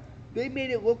half. They made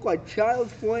it look like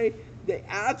child's play. They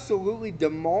absolutely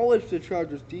demolished the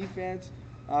Chargers defense.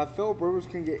 Philip Rivers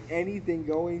can get anything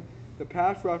going. The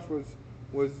pass rush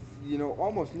was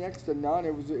almost next to none.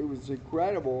 It was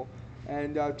incredible.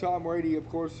 And Tom Brady, of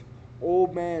course,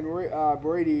 old man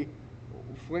Brady,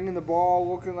 flinging the ball,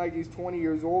 looking like he's 20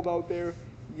 years old out there.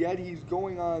 Yet he's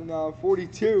going on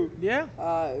 42. Yeah.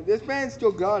 This man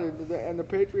still got it, and the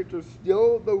Patriots are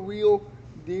still the real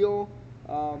deal.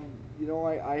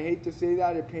 I hate to say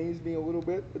that. It pains me a little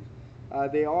bit,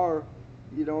 but they are.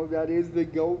 That is the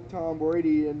GOAT, Tom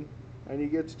Brady, and he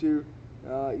gets to,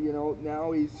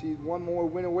 now he's one more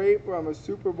win away from a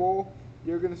Super Bowl.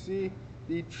 You're going to see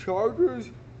the Chargers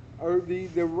or the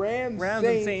Rams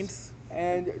and Saints,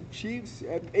 and Chiefs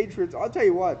and Patriots. I'll tell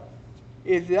you what.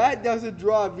 If that doesn't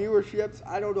draw viewerships,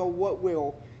 I don't know what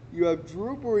will. You have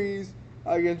Drew Brees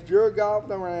against Jared Goff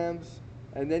and the Rams,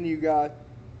 and then you got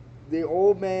the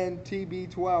old man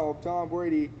TB12, Tom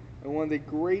Brady, and one of the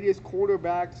greatest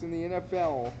quarterbacks in the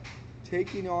NFL,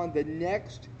 taking on the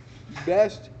next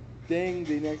best thing,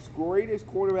 the next greatest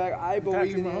quarterback, I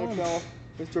believe, in the NFL,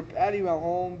 Mr. Patty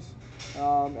Mahomes,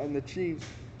 and the Chiefs.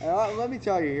 And let me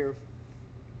tell you here,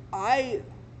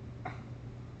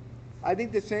 I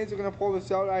think the Saints are going to pull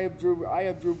this out. I have Drew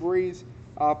Brees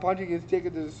punching his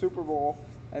ticket to the Super Bowl,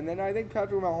 and then I think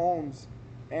Patrick Mahomes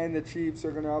and the Chiefs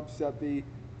are going to upset the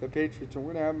Patriots, and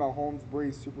we're going to have Mahomes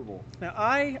Brees Super Bowl. Now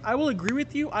I will agree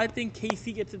with you. I think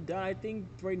KC gets it done. I think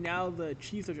right now the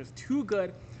Chiefs are just too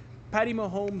good. Patty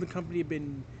Mahomes and company have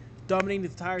been dominating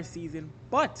this entire season,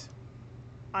 but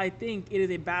I think it is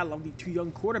a battle of the two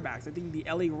young quarterbacks. I think the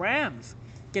LA Rams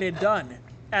get it done.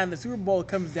 And the Super Bowl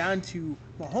comes down to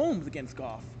Mahomes against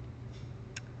Goff.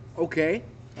 Okay,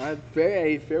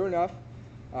 fair enough.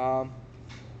 What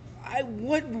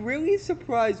really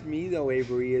surprised me though,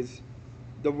 Avery, is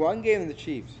the run game of the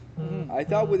Chiefs. Mm-hmm. I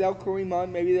thought without Kareem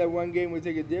Hunt, maybe that run game would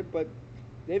take a dip, but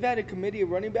they've had a committee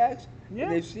of running backs,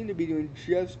 and they seem to be doing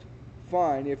just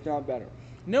fine, if not better.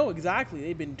 No, exactly.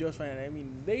 They've been just fine. I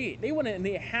mean, they went and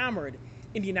they hammered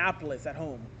Indianapolis at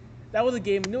home. That was a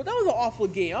game. No, that was an awful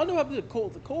game. I don't know what happened to the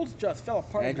Colts. The Colts just fell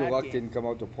apart. Andrew Luck didn't come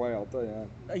out to play. I'll tell you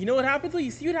that. You know what happens?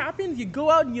 You see what happens? You go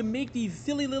out and you make these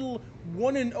silly little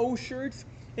 1-0 shirts,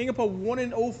 hang up a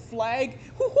 1-0 flag.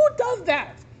 Who does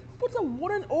that? Puts a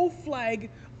 1-0 flag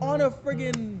on a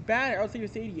friggin' banner outside your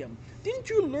stadium? Didn't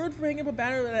you learn from hanging up a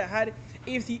banner that had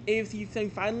AFC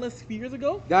semifinalists a few years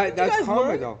ago? That's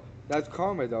karma though. That's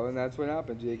karma though, and that's what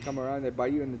happens. They come around, they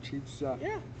bite you, and the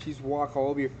Chiefs walk all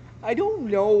over you. I don't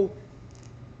know.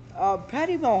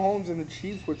 Patty Mahomes and the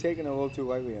Chiefs were taken a little too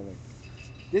lightly, I think.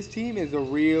 This team is a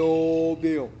real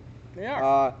deal. They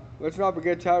are. Let's not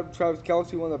forget Travis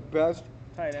Kelce, one of the best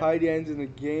tight ends in the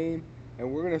game.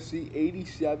 And we're going to see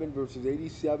 87 versus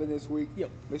 87 this week. Yep.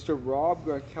 Mr. Rob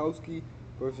Gronkowski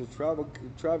versus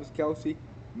Travis Kelce.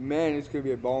 Man, it's going to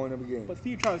be a balling of a game. But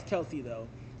speaking of Travis Kelce, though,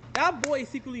 that boy is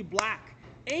secretly black.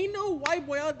 Ain't no white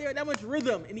boy out there that much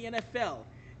rhythm in the NFL.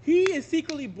 He is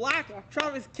secretly black,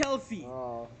 Travis Kelce.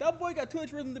 That boy got too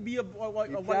much rhythm to be a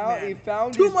white man. He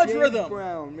found too much James rhythm.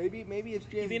 Brown. Maybe it's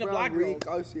James He's in Brown. a black girl.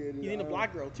 He's in a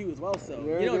black girl too as well. So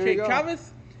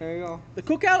Travis, there you go. The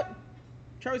cookout.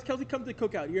 Travis Kelce, come to the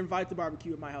cookout. You're invited to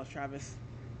barbecue at my house, Travis.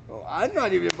 Oh, I'm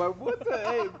not even. What the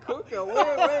hey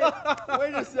cookout?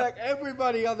 Wait a sec.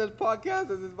 Everybody on this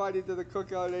podcast is invited to the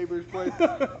cookout at Avery's place.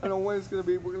 I don't know when it's gonna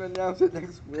be. We're gonna announce it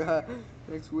next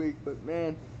week. But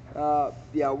man.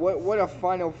 What a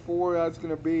Final Four that's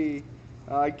going to be.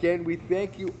 Again, we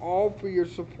thank you all for your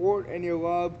support and your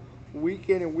love week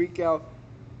in and week out.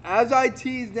 As I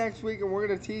tease next week, and we're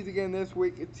going to tease again this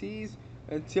week, tease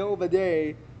until the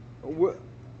day.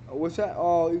 What's that?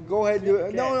 Oh, go ahead and do it.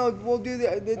 Okay. No, we'll do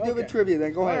the trivia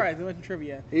then. Go ahead. All right, then what's the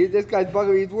trivia? This guy's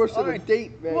bugging me. He's worse than a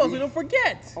date, man. Well, so don't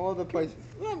forget. All the places.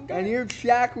 And here's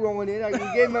Shaq rolling in. We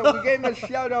gave him a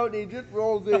shout out, and he just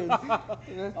rolls in.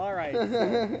 All right.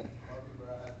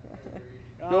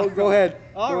 Go ahead.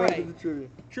 All right. Ahead to the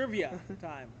Trivia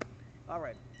time. All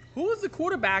right. Who was the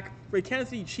quarterback for the Kansas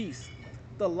City Chiefs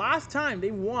the last time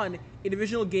they won a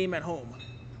divisional game at home?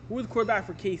 Who was the quarterback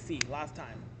for KC last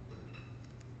time?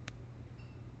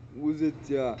 Was it?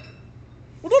 Well,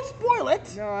 don't spoil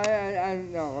it. No, I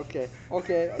no.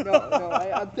 Okay. No.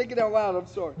 I'm thinking out loud. I'm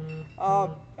sorry.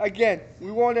 Again,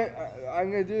 we want to.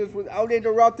 I'm going to do this without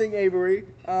interrupting Avery.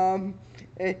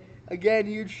 Again,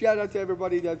 huge shout out to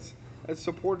everybody that's has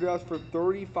supported us for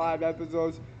 35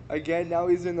 episodes. Again, now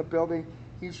he's in the building.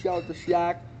 Huge shout out to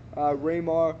Shaq,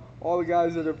 Raymar, all the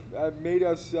guys that have made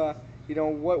us,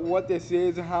 what this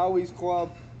is, Howie's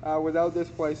Club. Without this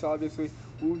place, obviously,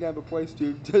 we wouldn't have a place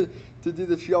to do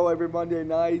the show every Monday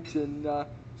night, and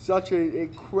such an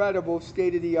incredible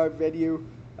state-of-the-art venue.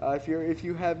 If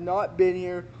you have not been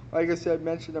here, like I said,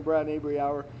 mention the Brad and Avery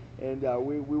Hour, and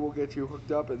we will get you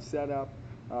hooked up and set up.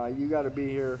 You got to be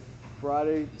here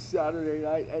Friday, Saturday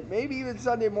night, and maybe even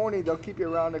Sunday morning. They'll keep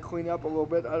you around to clean up a little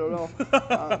bit. I don't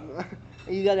know.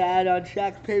 You got to add on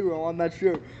Shaq's payroll. I'm not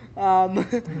sure.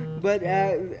 But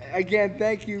again,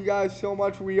 thank you guys so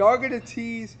much. We are going to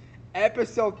tease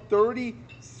episode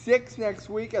 36 next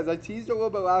week, as I teased a little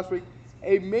bit last week.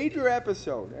 A major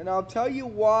episode, and I'll tell you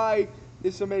why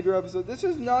this is a major episode. This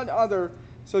is none other.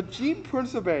 So Gene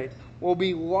Principe will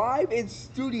be live in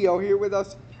studio here with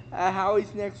us at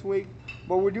Howie's next week.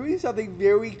 But we're doing something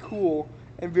very cool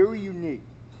and very unique.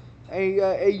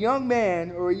 A young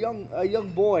man, or a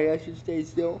young boy, I should say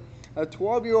still, a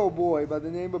 12-year-old boy by the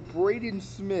name of Braden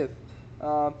Smith.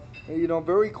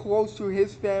 Very close to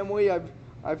his family.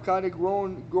 I've kind of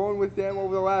grown with them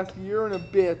over the last year and a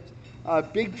bit.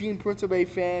 Big Gene Principe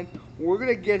fan. We're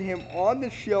gonna get him on the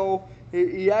show.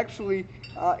 He actually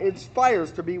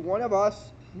inspires to be one of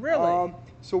us. Really?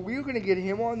 So we're gonna get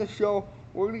him on the show.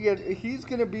 He's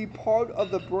gonna be part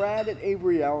of the Brad and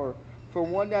Avery Hour for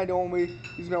one night only.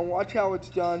 He's gonna watch how it's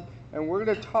done, and we're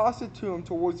gonna toss it to him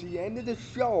towards the end of the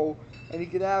show, and he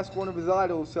can ask one of his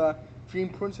idols, Gene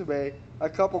Principe, a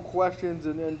couple questions,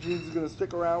 and then Gene's gonna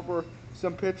stick around for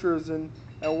some pictures and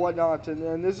whatnot.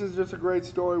 And this is just a great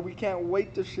story. We can't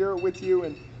wait to share it with you,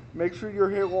 and make sure you're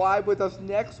here live with us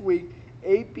next week,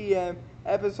 8 p.m.,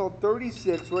 episode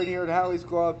 36, right here at Howie's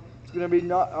Club. It's gonna be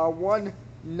one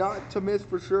not to miss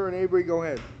for sure. And Avery, go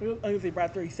ahead. I'm going to say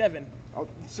Brad 37. Oh,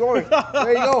 sorry.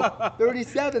 There you go.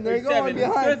 37. There 37. You go. I'm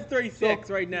behind. It's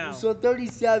 36 right now. So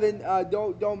 37.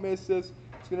 Don't miss this.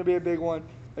 It's going to be a big one.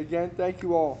 Again, thank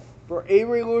you all. For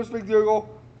Avery Lewis McDougall,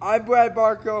 I'm Brad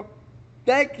Barco.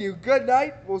 Thank you. Good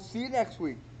night. We'll see you next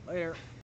week. Later.